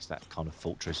and get back to that kind of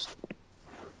fortress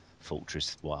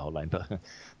White Hart Lane, but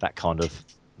that kind of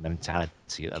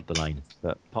mentality at the lane.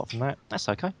 But apart from that, that's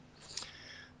okay.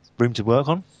 Room to work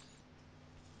on.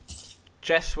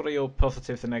 Jess, what are your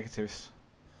positives and negatives?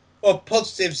 Well,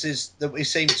 positives is that we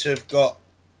seem to have got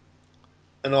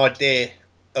an idea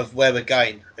of where we're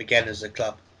going again as a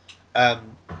club.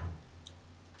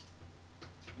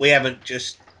 we haven't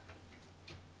just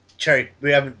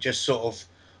sort of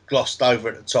glossed over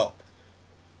at the top.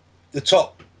 The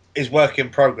top is work in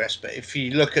progress, but if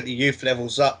you look at the youth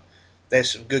levels up,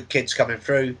 there's some good kids coming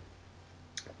through.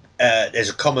 There's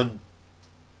a common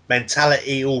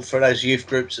mentality all for those youth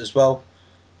groups as well.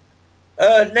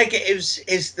 Negatives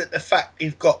is that the fact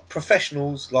you've got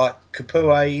professionals like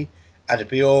Kapue,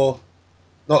 Adebayor,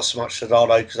 not so much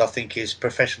Soldado because I think his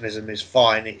professionalism is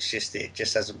fine. It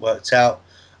just hasn't worked out.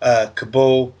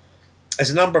 Kabul. There's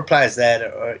a number of players there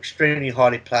that are extremely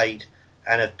highly played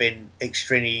and have been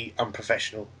extremely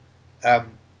unprofessional.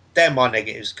 They're my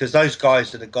negatives because those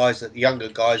guys are the guys that the younger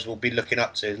guys will be looking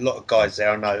up to. A lot of guys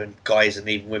there I know, and Guy isn't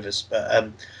even with us,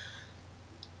 but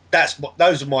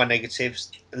those are my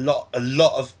negatives. A lot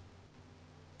of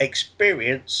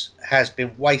experience has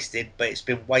been wasted, but it's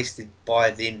been wasted by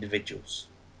the individuals.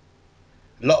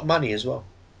 A lot of money as well.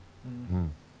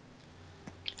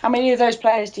 How many of those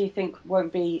players do you think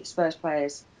won't be Spurs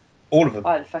players All of them.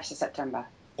 by the 1st of September?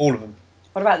 All of them.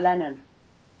 What about Lennon?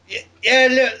 Yeah.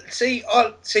 Look, see,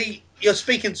 you're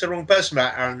speaking to the wrong person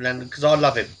about Aaron Lennon because I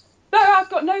love him. No, I've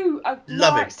got no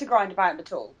Love him. axe to grind about him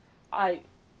at all. I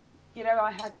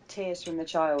had tears from the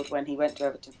child when he went to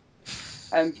Everton,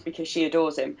 because she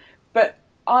adores him. But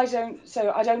I don't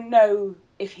know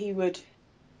if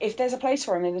there's a place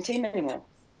for him in the team anymore.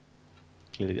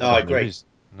 Clearly, No, I agree.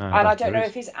 No, And I don't know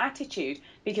if his attitude,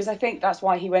 because I think that's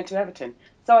why he went to Everton.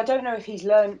 So I don't know if he's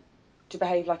learned to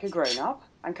behave like a grown-up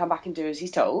and come back and do as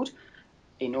he's told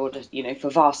in order, for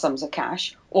vast sums of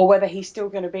cash, or whether he's still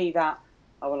going to be that,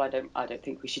 I don't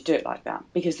think we should do it like that.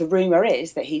 Because the rumour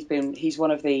is that he's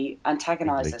one of the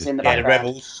antagonisers in the background. The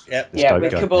rebels. Yep. Yeah,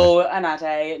 with Kabul and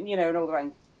Ade, and all the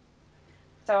rest.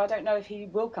 So I don't know if he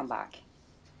will come back.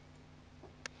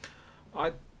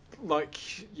 I like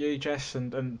you, Jess,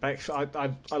 and Bex. I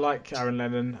like Aaron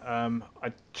Lennon.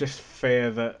 I just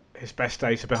fear that his best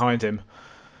days are behind him.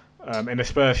 In a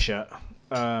Spurs shirt,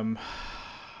 I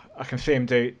can see him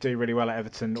do really well at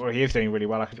Everton, or he is doing really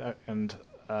well. And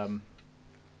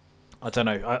I don't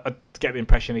know. I get the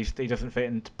impression he doesn't fit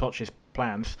into Poch's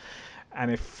plans. And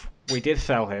if we did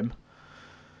sell him,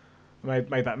 made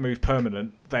that move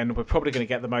permanent, then we're probably going to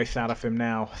get the most out of him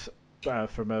now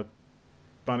from a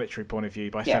monetary point of view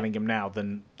by selling him now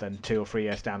than 2 or 3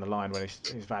 years down the line when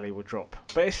his value will drop.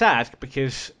 But it's sad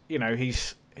because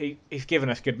he's given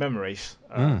us good memories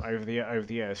over the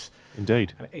years.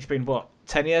 Indeed. And he's been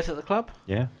 10 years at the club?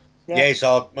 Yeah. Yeah, he's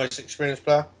our most experienced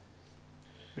player.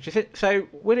 Which is it. So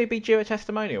will he be due a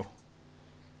testimonial?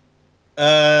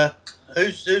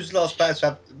 Who's the last player to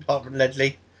have apart from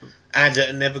Ledley?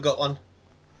 Anderton never got one.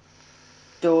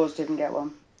 Dawes didn't get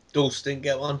one. Dawes didn't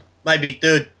get one. Maybe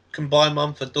do a combined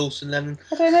one for Dawes and Lennon.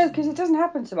 I don't know, because it doesn't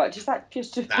happen so much. Is that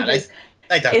just because?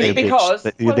 They don't Is need it because?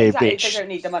 They're Exactly, bitch. they don't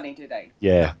need the money, do they?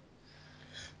 Yeah.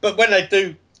 But when they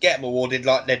do get them awarded,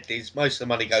 like Ledley's, most of the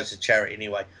money goes to charity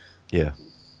anyway. Yeah.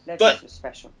 That was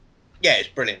special. Yeah, it's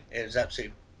brilliant. It was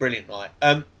absolutely brilliant night.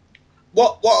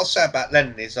 What I'll say about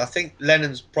Lennon is, I think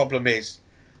Lennon's problem is,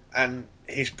 and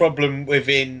his problem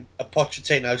within a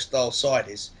Pochettino style side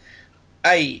is,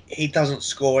 he doesn't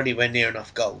score anywhere near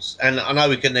enough goals. And I know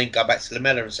we can then go back to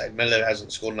Lamela and say Lamela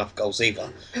hasn't scored enough goals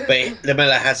either. But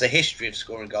Lamela has a history of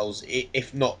scoring goals,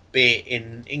 if not be it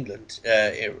in England.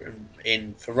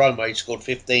 For Roma, he scored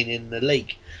 15 in the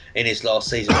league in his last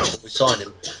season before we signed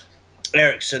him.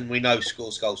 Ericsson, we know,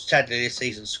 scores goals. Chadley this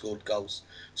season scored goals.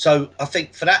 So I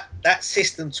think for that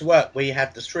system to work, where you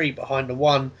have the 3 behind the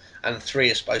 1 and the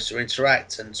 3 are supposed to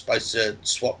interact and supposed to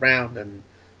swap round and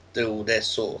do all their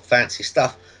sort of fancy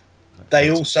stuff, they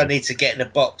also need to get in the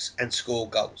box and score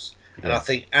goals. Yeah. And I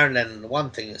think Aaron Lennon, the one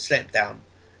thing that's let him down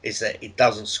is that he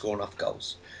doesn't score enough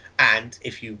goals. And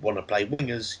if you want to play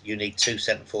wingers, you need 2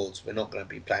 centre forwards. We're not going to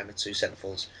be playing with 2 centre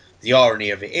forwards. The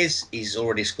irony of it is he's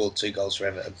already scored 2 goals for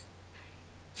Everton.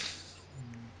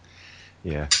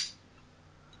 Yeah.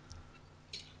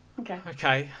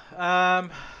 Okay.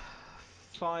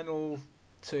 Final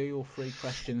 2 or 3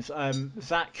 questions.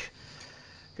 Zach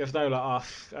Gavnola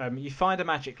asks, you find a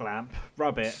magic lamp,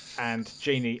 rub it, and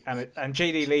Genie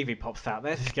Levy pops out.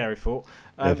 There's a scary thought.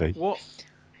 Levy. What?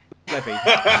 Levy.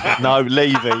 No,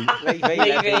 Levy.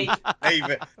 Levy.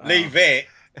 Leave it.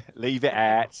 Leave it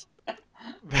at.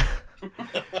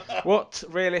 What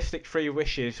realistic 3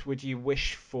 wishes would you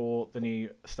wish for the new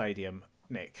stadium,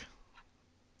 Nick?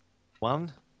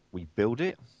 1, we build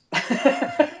it.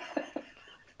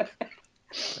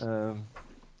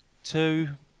 2,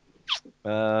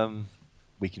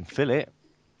 we can fill it.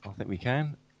 I think we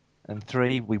can. And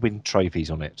 3, we win trophies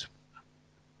on it.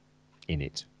 In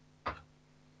it.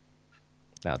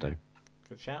 That'll do.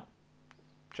 Good shout.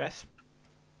 Jess?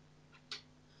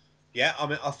 Yeah, I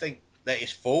mean, I think that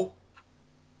it's full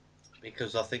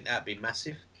because I think that'd be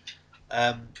massive.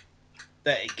 That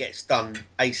it gets done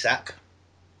ASAP.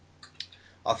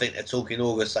 I think they're talking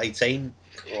August 18.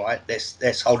 Right,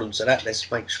 let's hold them to that. Let's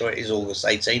make sure it is August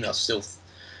 18. I still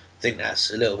think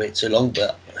that's a little bit too long,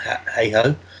 but hey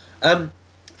ho.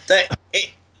 That it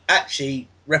actually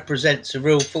represents a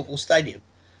real football stadium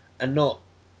and not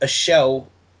a shell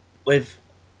with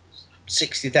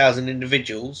 60,000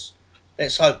 individuals.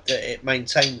 Let's hope that it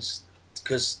maintains,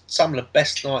 because some of the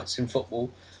best nights in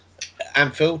football,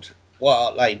 Anfield, White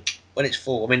Hart Lane, when it's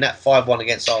full. I mean, that 5-1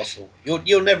 against Arsenal,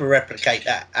 you'll never replicate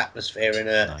that atmosphere in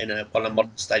a one of the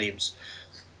modern stadiums.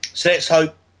 So let's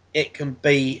hope it can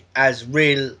be as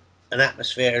real an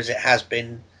atmosphere as it has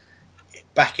been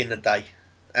back in the day.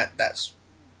 That's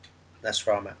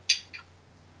where I'm at.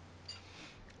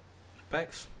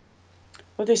 Bex?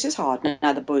 Well, this is hard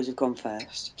now the boys have gone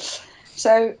first.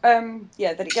 So,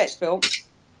 yeah, that it gets built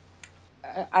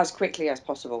as quickly as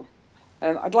possible.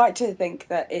 I'd like to think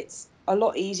that it's a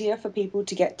lot easier for people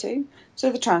to get to.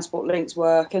 So the transport links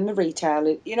work and the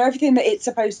retail, everything that it's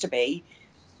supposed to be,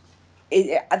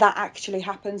 that actually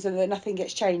happens and that nothing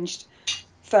gets changed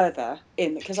further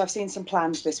in, because I've seen some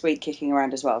plans this week kicking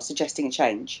around as well, suggesting a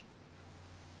change.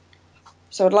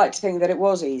 So I'd like to think that it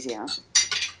was easier.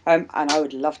 And I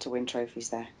would love to win trophies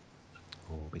there.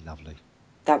 Oh, it'd be lovely.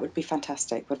 That would be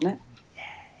fantastic, wouldn't it?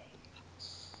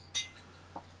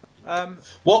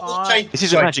 What change? This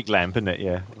is a magic lamp, isn't it?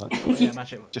 Yeah. Yeah,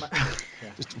 magic.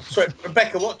 Sorry,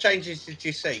 Rebecca, what changes did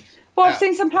you see? Well, I've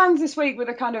seen some plans this week with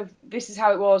a kind of, this is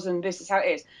how it was and this is how it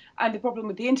is. And the problem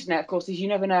with the internet, of course, is you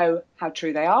never know how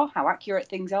true they are, how accurate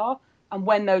things are, and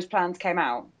when those plans came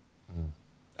out.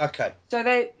 Okay. So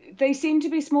they seem to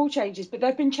be small changes, but there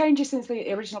have been changes since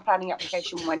the original planning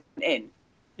application went in.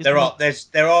 There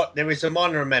is a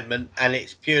minor amendment, and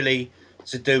it's purely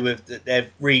to do with that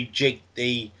they've rejigged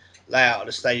the layout of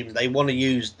the stadium. They want to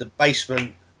use the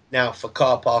basement now for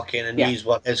car parking, and use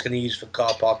what they're going to use for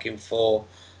car parking for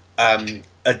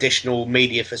additional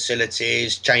media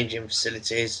facilities, changing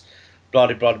facilities, blah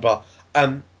blah blah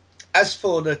blah. As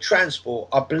for the transport,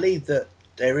 I believe that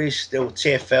there is still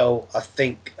TFL. I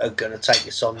think are going to take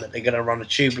this on, that they're going to run a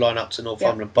tube line up to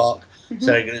Northumberland Park. So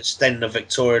they're going to extend the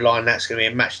Victoria line. That's going to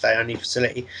be a match day only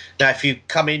facility. Now, if you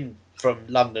come in from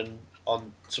London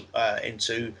on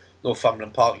into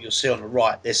Northumberland Park, you'll see on the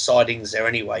right there's sidings there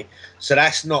anyway. So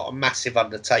that's not a massive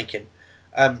undertaking.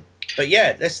 But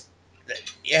yeah,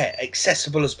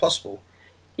 accessible as possible.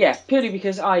 Yeah, purely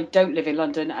because I don't live in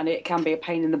London and it can be a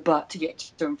pain in the butt to get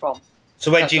to and from.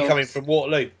 So where do you come in from?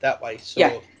 Waterloo that way? So,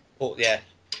 yeah.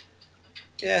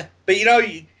 But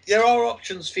there are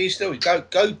options for you still.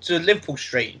 Go to Liverpool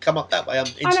Street and come up that way.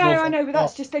 I know, but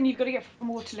that's just then you've got to get from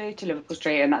Waterloo to Liverpool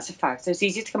Street, and that's a fact. So it's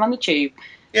easier to come on the tube.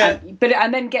 Yeah.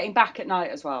 And then getting back at night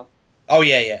as well. Oh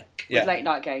yeah. With late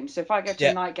night games. So if I go to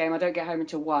a night game, I don't get home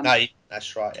until 1. No,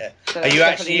 that's right. Yeah. So are you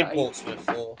actually in Portsmouth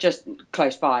or just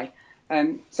close by?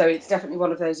 So it's definitely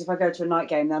one of those. If I go to a night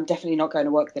game, then I'm definitely not going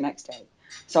to work the next day.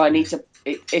 So I need to.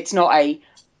 It's not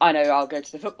I know I'll go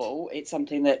to the football. It's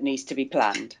something that needs to be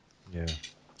planned. Yeah.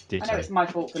 I know it's my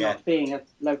fault for not being a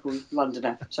local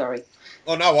Londoner. Sorry.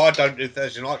 Well, no, I don't do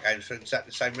Thursday night games for exactly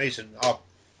the same reason.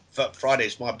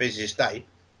 Friday's my busiest day.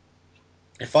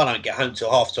 If I don't get home till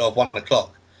 12:30, 1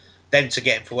 o'clock, then to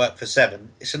get in for work for 7,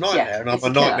 it's a nightmare, and I'm a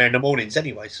nightmare in the mornings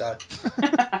anyway. So,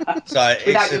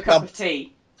 without your cup of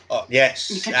tea. Oh,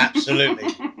 yes,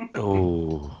 absolutely.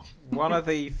 One of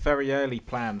the very early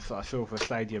plans that I saw for the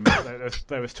stadium,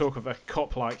 there was talk of a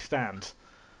cop-like stand,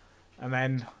 and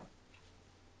then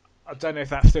I don't know if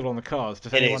that's still on the cards.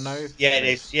 Does anyone know? Yeah, it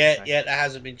is. Yeah, that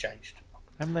hasn't been changed.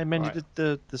 Haven't they amended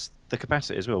the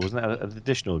capacity as well? Wasn't that an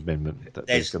additional amendment?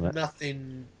 There's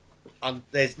nothing.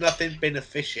 There's nothing been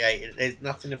officiated. There's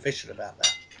nothing official about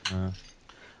that.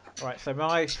 Right. So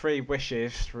my 3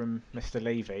 wishes from Mr.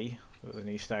 Levy at the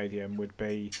new stadium would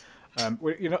be,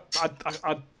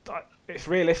 it's a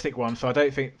realistic one, so I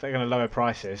don't think they're going to lower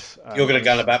prices. You're going to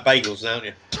go on about bagels now, aren't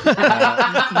you?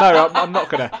 No, I'm not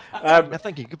going to.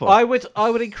 Thank you. Goodbye. I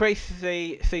would increase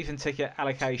the season ticket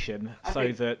allocation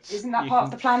so that. Isn't that part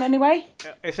of the plan anyway?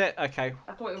 Is it? Okay.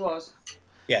 I thought it was.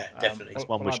 Yeah, definitely. That's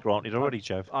one wish granted already,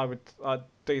 Joe. I'd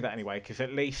do that anyway, because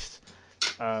at least,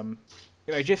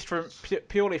 just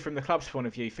purely from the club's point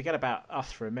of view, forget about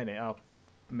us for a minute, our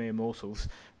mere mortals.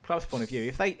 Club's point of view,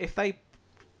 if they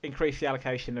increase the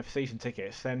allocation of season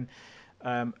tickets, then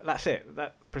that's it.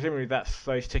 Presumably that's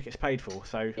those tickets paid for,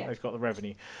 so they've got the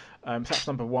revenue. So that's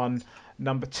number 1.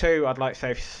 Number 2, I'd like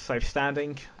safe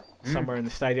standing somewhere in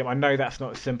the stadium. I know that's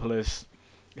not as simple as,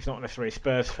 it's not necessarily a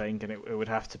Spurs thing, and it would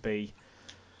have to be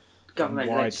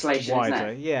government legislation, wider. isn't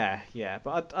it? Yeah.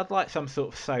 But I'd like some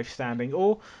sort of safe standing,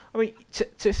 or I mean,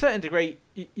 to a certain degree,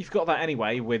 you've got that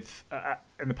anyway with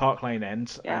in the Park Lane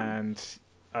end, Yeah. and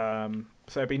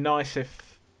so it'd be nice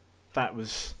if that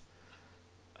was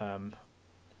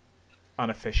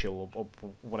unofficial or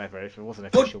whatever. If it wasn't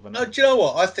official, then Do you know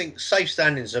what? I think safe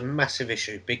standing is a massive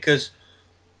issue because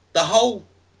the whole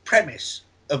premise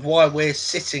of why we're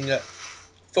sitting at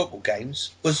football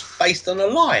games was based on a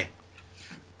lie.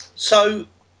 So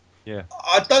Yeah.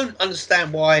 I don't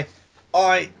understand why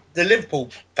the Liverpool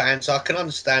fans, I can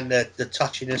understand the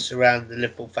touchiness around the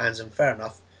Liverpool fans, and fair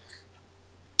enough.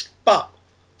 But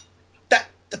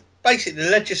basically the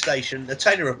legislation, the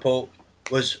Taylor report,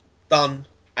 was done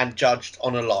and judged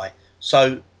on a lie.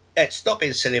 So let's stop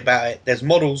being silly about it. There's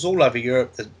models all over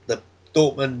Europe. The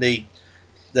Dortmund, the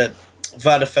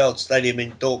Vadefeld Stadium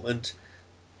in Dortmund.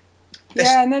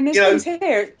 Yeah, and then there's things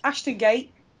here, Ashton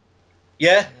Gate.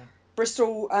 Yeah.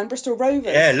 Bristol and Bristol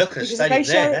Rovers. Yeah, look at the because stadium they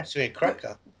there. share That's really a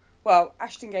cracker. Well,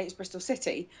 Ashton Gate is Bristol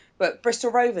City, but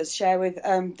Bristol Rovers share with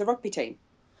the rugby team.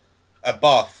 At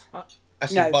Bath.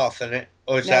 That's No. in Bath, isn't it?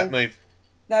 Or is No. that move?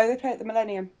 No, they play at the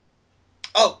Millennium.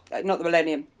 Oh. Not the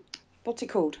Millennium. What's it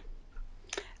called?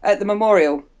 At the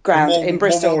Memorial Ground in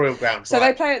Bristol. Memorial Ground, So right.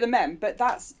 they play at the Mem, but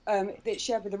that's it's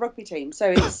shared with the rugby team.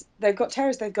 So they've got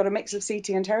a mix of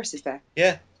seating and terraces there.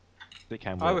 Yeah.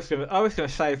 I was gonna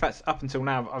say, in fact, up until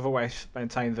now, I've always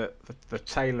maintained that the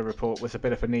Taylor report was a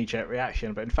bit of a knee-jerk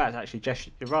reaction, but in fact, actually, Jess,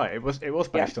 you're right. It was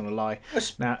based on a lie.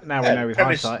 Now we know with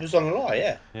hindsight. It was on a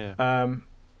lie, yeah.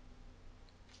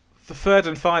 The third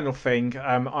and final thing,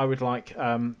 I would like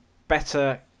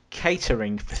better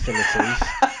catering facilities.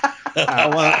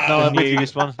 I'm with you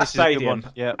this one. This Stadium. is a good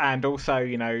one. Yeah. And also,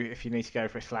 if you need to go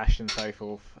for a slash and so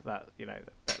forth, that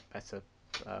better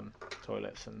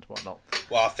toilets and whatnot.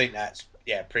 Well, I think that's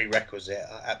prerequisite,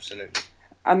 absolutely.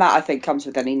 And that I think comes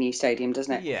with any new stadium,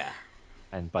 doesn't it? Yeah.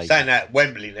 And saying that,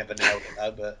 Wembley never nailed it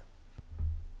though, but.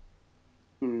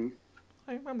 I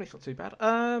think Wembley's not too bad.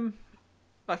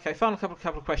 Okay, final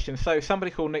couple of questions. So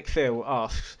somebody called Nick Thiel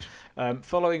asks,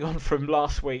 following on from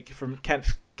last week, from Kent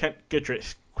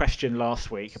Goodrich's question last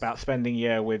week about spending a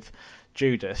year with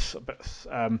Judas, but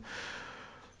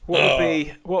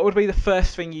what would be the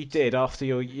first thing you did after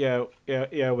your year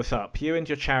was up? You and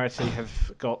your charity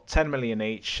have got 10 million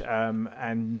each,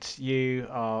 and you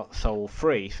are sole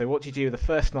free. So what do you do the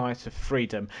first night of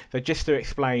freedom? So just to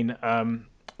explain,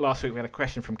 last week we had a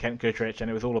question from Kent Goodrich, and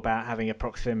it was all about having a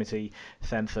proximity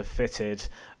sensor fitted,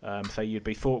 so you'd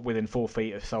be within 4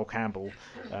 feet of Sol Campbell,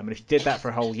 and if you did that for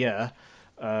a whole year,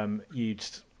 you'd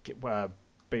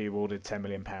be awarded £10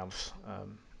 million.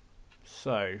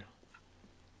 So.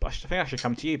 I think I should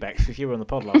come to you, Bex, because you were on the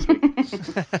pod last week.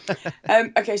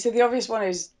 Okay, so the obvious one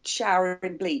is shower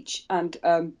in bleach and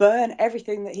burn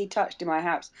everything that he touched in my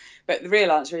house. But the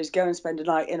real answer is go and spend a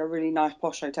night in a really nice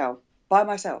posh hotel by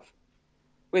myself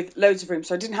with loads of rooms,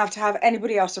 so I didn't have to have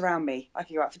anybody else around me. I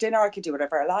could go out for dinner, I could do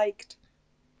whatever I liked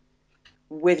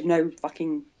with no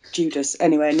fucking Judas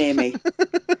anywhere near me.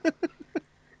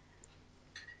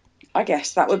 I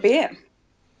guess that would be it.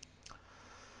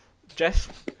 Jess?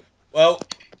 Well,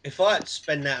 if I had to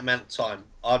spend that amount of time,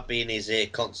 I'd be in his ear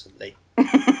constantly.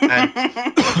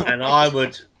 and I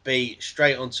would be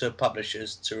straight onto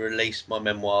publishers to release my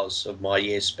memoirs of my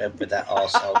years spent with that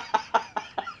arsehole.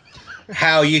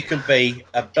 How you can be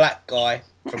a black guy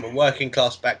from a working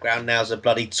class background now as a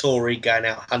bloody Tory going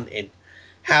out hunting.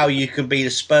 How you can be the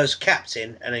Spurs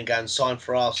captain and then go and sign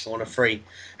for Arsenal on a free.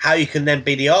 How you can then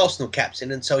be the Arsenal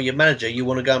captain and tell your manager you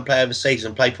want to go and play overseas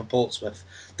and play for Portsmouth.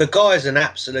 The guy's an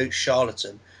absolute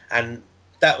charlatan, and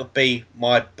that would be,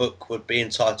 my book would be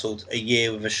entitled A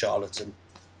Year with a Charlatan.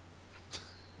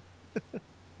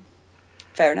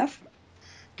 Fair enough.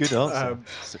 Good answer.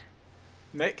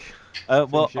 Nick?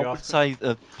 Well, I would say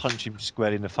punch him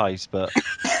square in the face, but...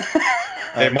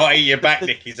 It might eat your back,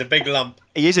 Nick. He's a big lump.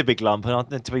 He is a big lump,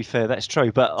 and to be fair, that's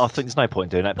true. But I think there's no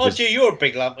point in doing that. Because... you're a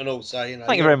big lump, and also,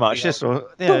 Thank you very much. But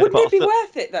wouldn't it be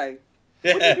worth it, though?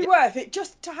 Yeah. Wouldn't it be worth it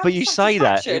just to have but you say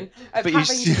that, but you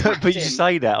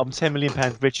say that I'm £10 million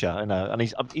richer, and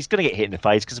he's going to get hit in the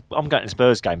face because I'm going to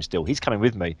Spurs game still. He's coming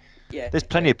with me. Yeah, there's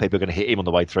plenty of people going to hit him on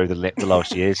the way through the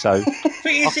last year. So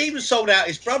thing is, he even sold out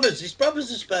his brothers. His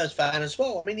brother's a Spurs fan as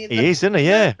well. I mean, he is, isn't he?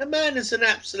 Yeah. The man is an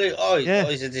absolute.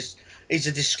 He's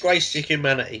a disgrace to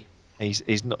humanity. He's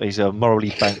a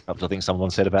morally bankrupt. I think someone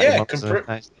said about him.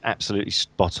 That's absolutely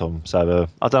spot on. So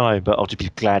I don't know, but I'll just be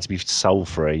glad to be soul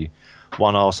free.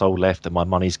 One arsehole left and my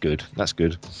money's good. That's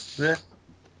good. Yeah.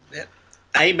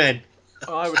 Amen.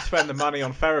 I would spend the money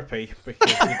on therapy because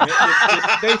you'd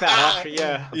need that after a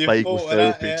year. Bagel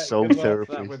therapy, soul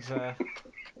therapy. That would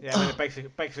Yeah, I mean, it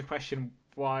begs the question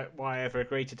why I ever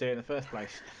agreed to do it in the first place.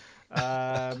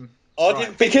 I Right.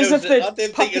 didn't think Because there of was the I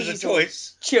didn't think it was a puppies or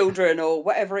choice. children or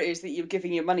whatever it is that you're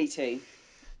giving your money to.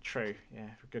 True. Yeah,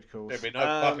 good calls. There'd be no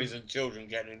puppies and children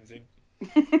getting anything.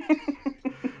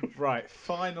 Right,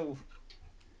 final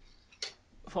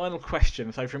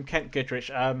question. So from Kent Goodrich.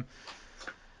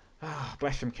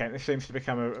 Bless him, Kent. This seems to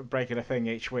become a regular thing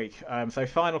each week. So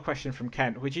final question from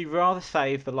Kent: would you rather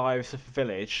save the lives of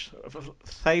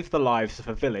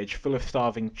a village full of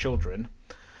starving children,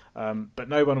 but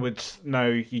no one would know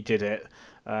you did it,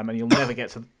 and you'll never get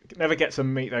to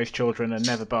meet those children and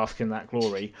never bask in that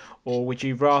glory, or would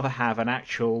you rather have an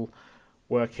actual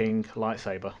working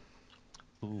lightsaber?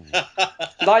 Ooh.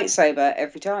 Lightsaber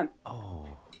every time. Oh.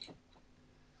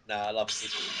 No, I love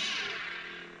kids.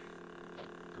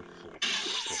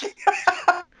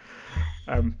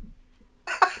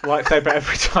 Lightsaber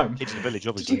every time. Kids in the village,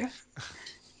 obviously. Yeah,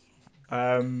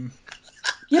 Um,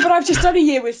 but I've just done a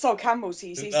year with Sol Campbell, so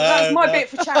that's my bit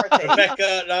for charity.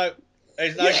 Rebecca, no.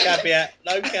 There's no caveat.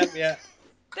 No caveat.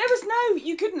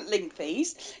 You couldn't link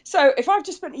these. So if I've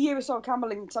just spent a year with Sol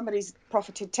Campbell and somebody's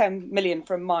profited 10 million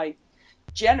from my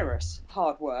generous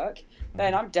hard work,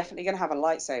 then I'm definitely going to have a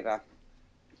lightsaber.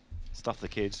 Stuff the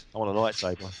kids. I want a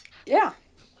lightsaber. Yeah.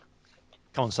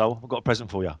 Come on, Sol. I've got a present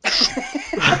for you.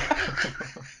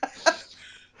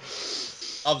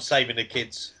 I'm saving the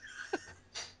kids.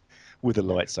 With a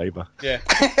lightsaber. Yeah.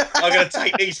 I'm going to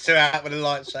take these two out with a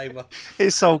lightsaber.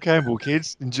 It's Sol Campbell,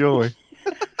 kids. Enjoy.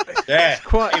 Yeah,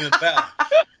 quite- even better.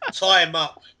 Tie him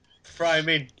up. Throw him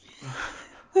in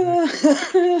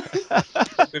with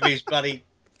his bloody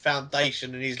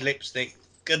foundation and his lipstick.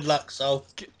 Good luck, Sol.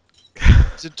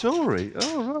 It's a Tory.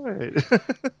 Oh, right.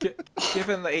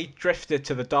 Given that he drifted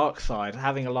to the dark side,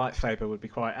 having a lightsaber would be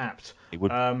quite apt. It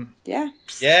would. Yeah.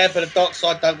 Yeah, but the dark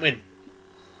side don't win.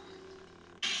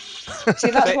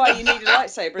 See, that's why you need a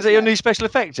lightsaber. Is that your new special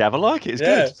effect, Jav? I like it.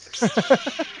 It's good.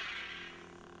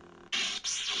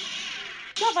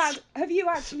 Have you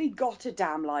actually got a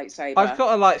damn lightsaber? I've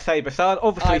got a lightsaber, so I'd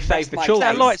obviously I've save messed the my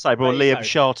children. Is that a lightsaber or There you Liam go.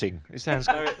 sharting? It sounds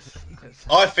No, good. it's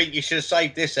I think you should have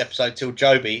saved this episode till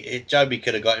Joby. Joby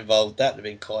could have got involved. That would have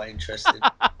been quite interesting.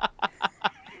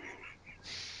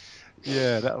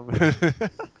 Yeah,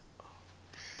 that.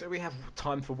 Do we have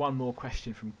time for one more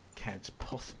question from Kent?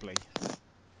 Possibly.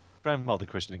 Grandmother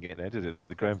question didn't get there, did it?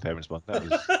 The grandparents one. That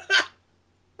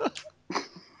was.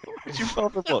 Did you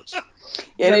father watch?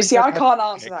 Yeah, no, see, I can't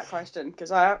answer that question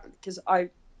because I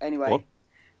anyway. What?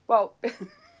 Well,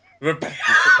 Rebecca,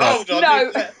 hold on. No.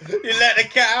 You let the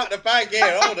cat out of the bag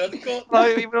here. Hold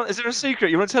on. No, is there a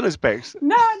secret? You want to tell us, Bex?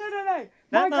 no. My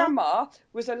No. grandma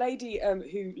was a lady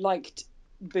who liked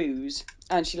booze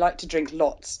and she liked to drink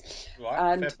lots. Right,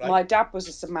 fair And play. my dad was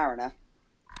a submariner.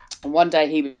 And one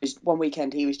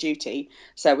weekend he was duty,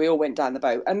 so we all went down the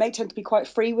boat, and they tend to be quite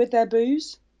free with their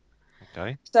booze.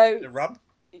 Okay. So The rum?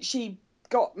 she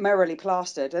got merrily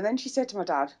plastered, and then she said to my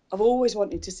dad, "I've always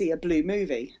wanted to see a blue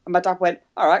movie." And my dad went,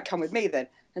 "All right, come with me then,"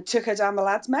 and took her down the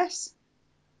lads' mess,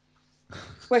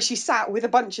 where she sat with a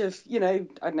bunch of, I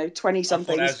don't know, 20 I thought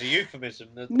somethings. that was a euphemism.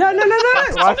 No.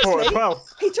 That's what I thought as Honestly, well.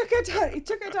 He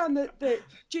took her down the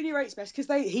junior rates mess because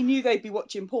he knew they'd be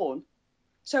watching porn.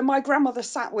 So my grandmother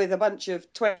sat with a bunch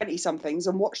of 20 somethings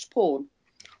and watched porn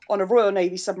on a Royal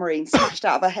Navy submarine smashed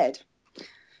out of her head.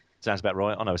 Sounds about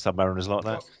right. I know submariners like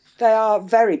that. They are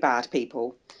very bad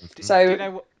people. Do So you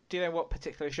know what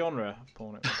particular genre of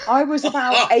porn it was? I was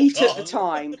about 8 at the God.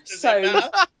 time. Does it matter?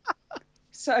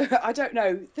 So I don't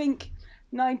know. Think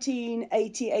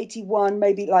 1980, 81,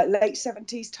 maybe like late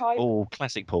 70s type. Oh,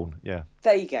 classic porn. Yeah.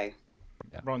 There you go.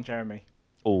 Ron Jeremy.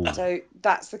 Oh. So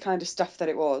that's the kind of stuff that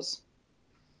it was.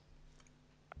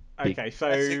 Okay,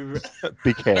 so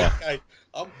Big hair. Okay.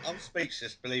 I'm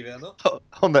speechless, believe it or not.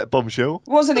 On that bombshell.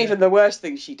 Wasn't even the worst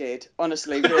thing she did,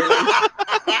 honestly, really.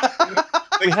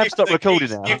 We have stopped recording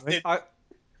now, haven't we?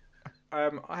 I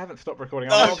haven't stopped recording.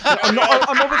 No,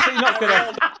 I'm obviously not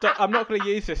gonna. I'm not gonna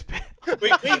use this bit. we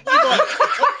might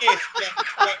yes,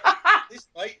 this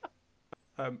mate.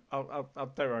 I'll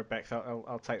don't worry, Bex.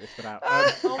 I'll take this bit out.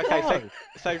 Oh, Okay, no.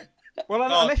 so well,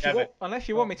 God, unless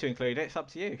you want me to include it, it's up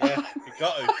to you. Yeah, you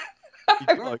got to.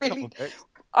 Oh, come on, Bex.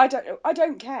 I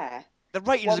don't care. The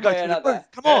ratings One are going way or through the another. roof.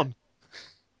 Come on.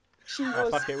 She Oh,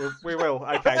 was fuck it, we will.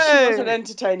 Okay. she was an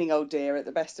entertaining old dear at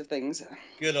the best of things.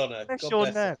 Good on her. Bless God your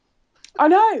bless her. nan. I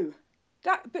know.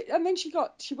 And then she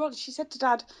said to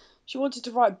Dad she wanted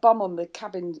to write bum on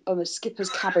the skipper's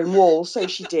cabin wall, so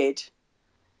she did.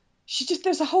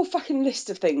 There's a whole fucking list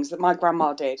of things that my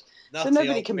grandma did. Nutty So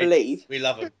nobody old can bitch. believe. We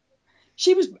love them.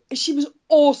 She was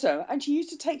awesome, and she used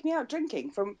to take me out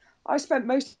drinking from I spent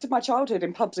most of my childhood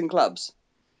in pubs and clubs.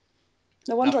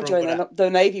 No wonder I Nothing wrong joined with the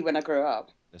Navy when I grew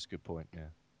up. That's a good point. Yeah.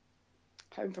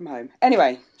 Home from home.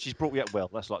 Anyway. She's brought you up well.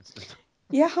 That's like.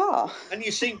 Yeah. Ha. And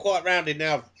you seem quite rounded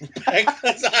now, Rebecca.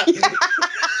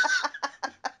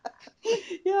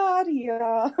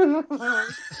 Yeah.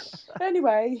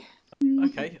 Anyway.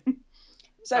 Okay.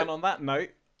 So. And on that note,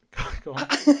 go on.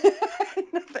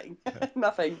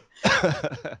 Nothing.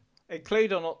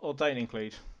 Include or don't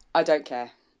include? I don't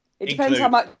care. It depends how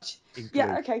much.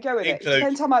 Yeah, okay, go with it. It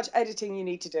depends how much editing you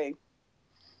need to do.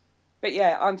 But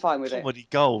yeah, I'm fine with it. Comedy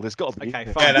gold. There's got to be. Okay,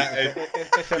 fine.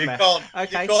 You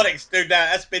can't exclude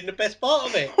that. That's been the best part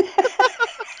of it.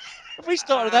 If we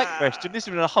started that question, this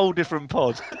would have been a whole different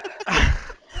pod.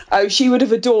 Oh, she would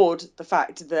have adored the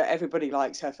fact that everybody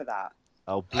likes her for that.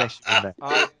 Oh, bless you, Nan.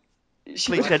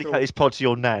 Please dedicate this pod to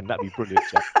your Nan. That'd be brilliant,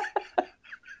 Jack.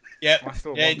 Yep.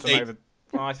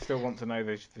 I still want to know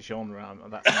the genre.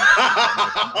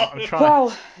 I'm trying.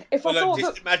 Well, if I thought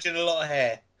just imagine a lot of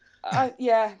hair. And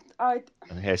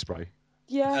hairspray.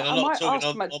 Yeah, and I'm not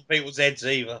talking on people's heads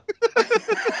either.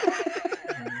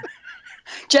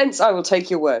 Gents, I will take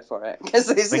your word for it because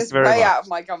this is way out of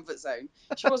my comfort zone.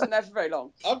 She wasn't there for very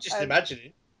long. I'm just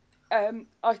imagining.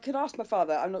 I could ask my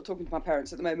father. I'm not talking to my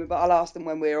parents at the moment, but I'll ask them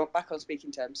when we're back on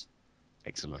speaking terms.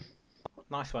 Excellent.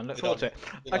 Nice one. Look forward to it.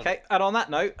 Okay, and on that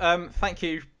note, thank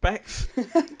you, Bex.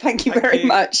 Thank you very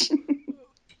much.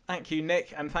 Thank you,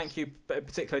 Nick, and thank you, in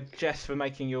particular, Jess, for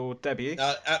making your debut.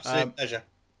 No, absolute pleasure.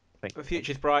 The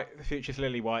future's bright. The future's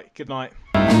lily white. Good night.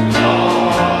 Glory,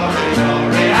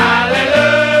 glory,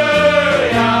 hallelujah.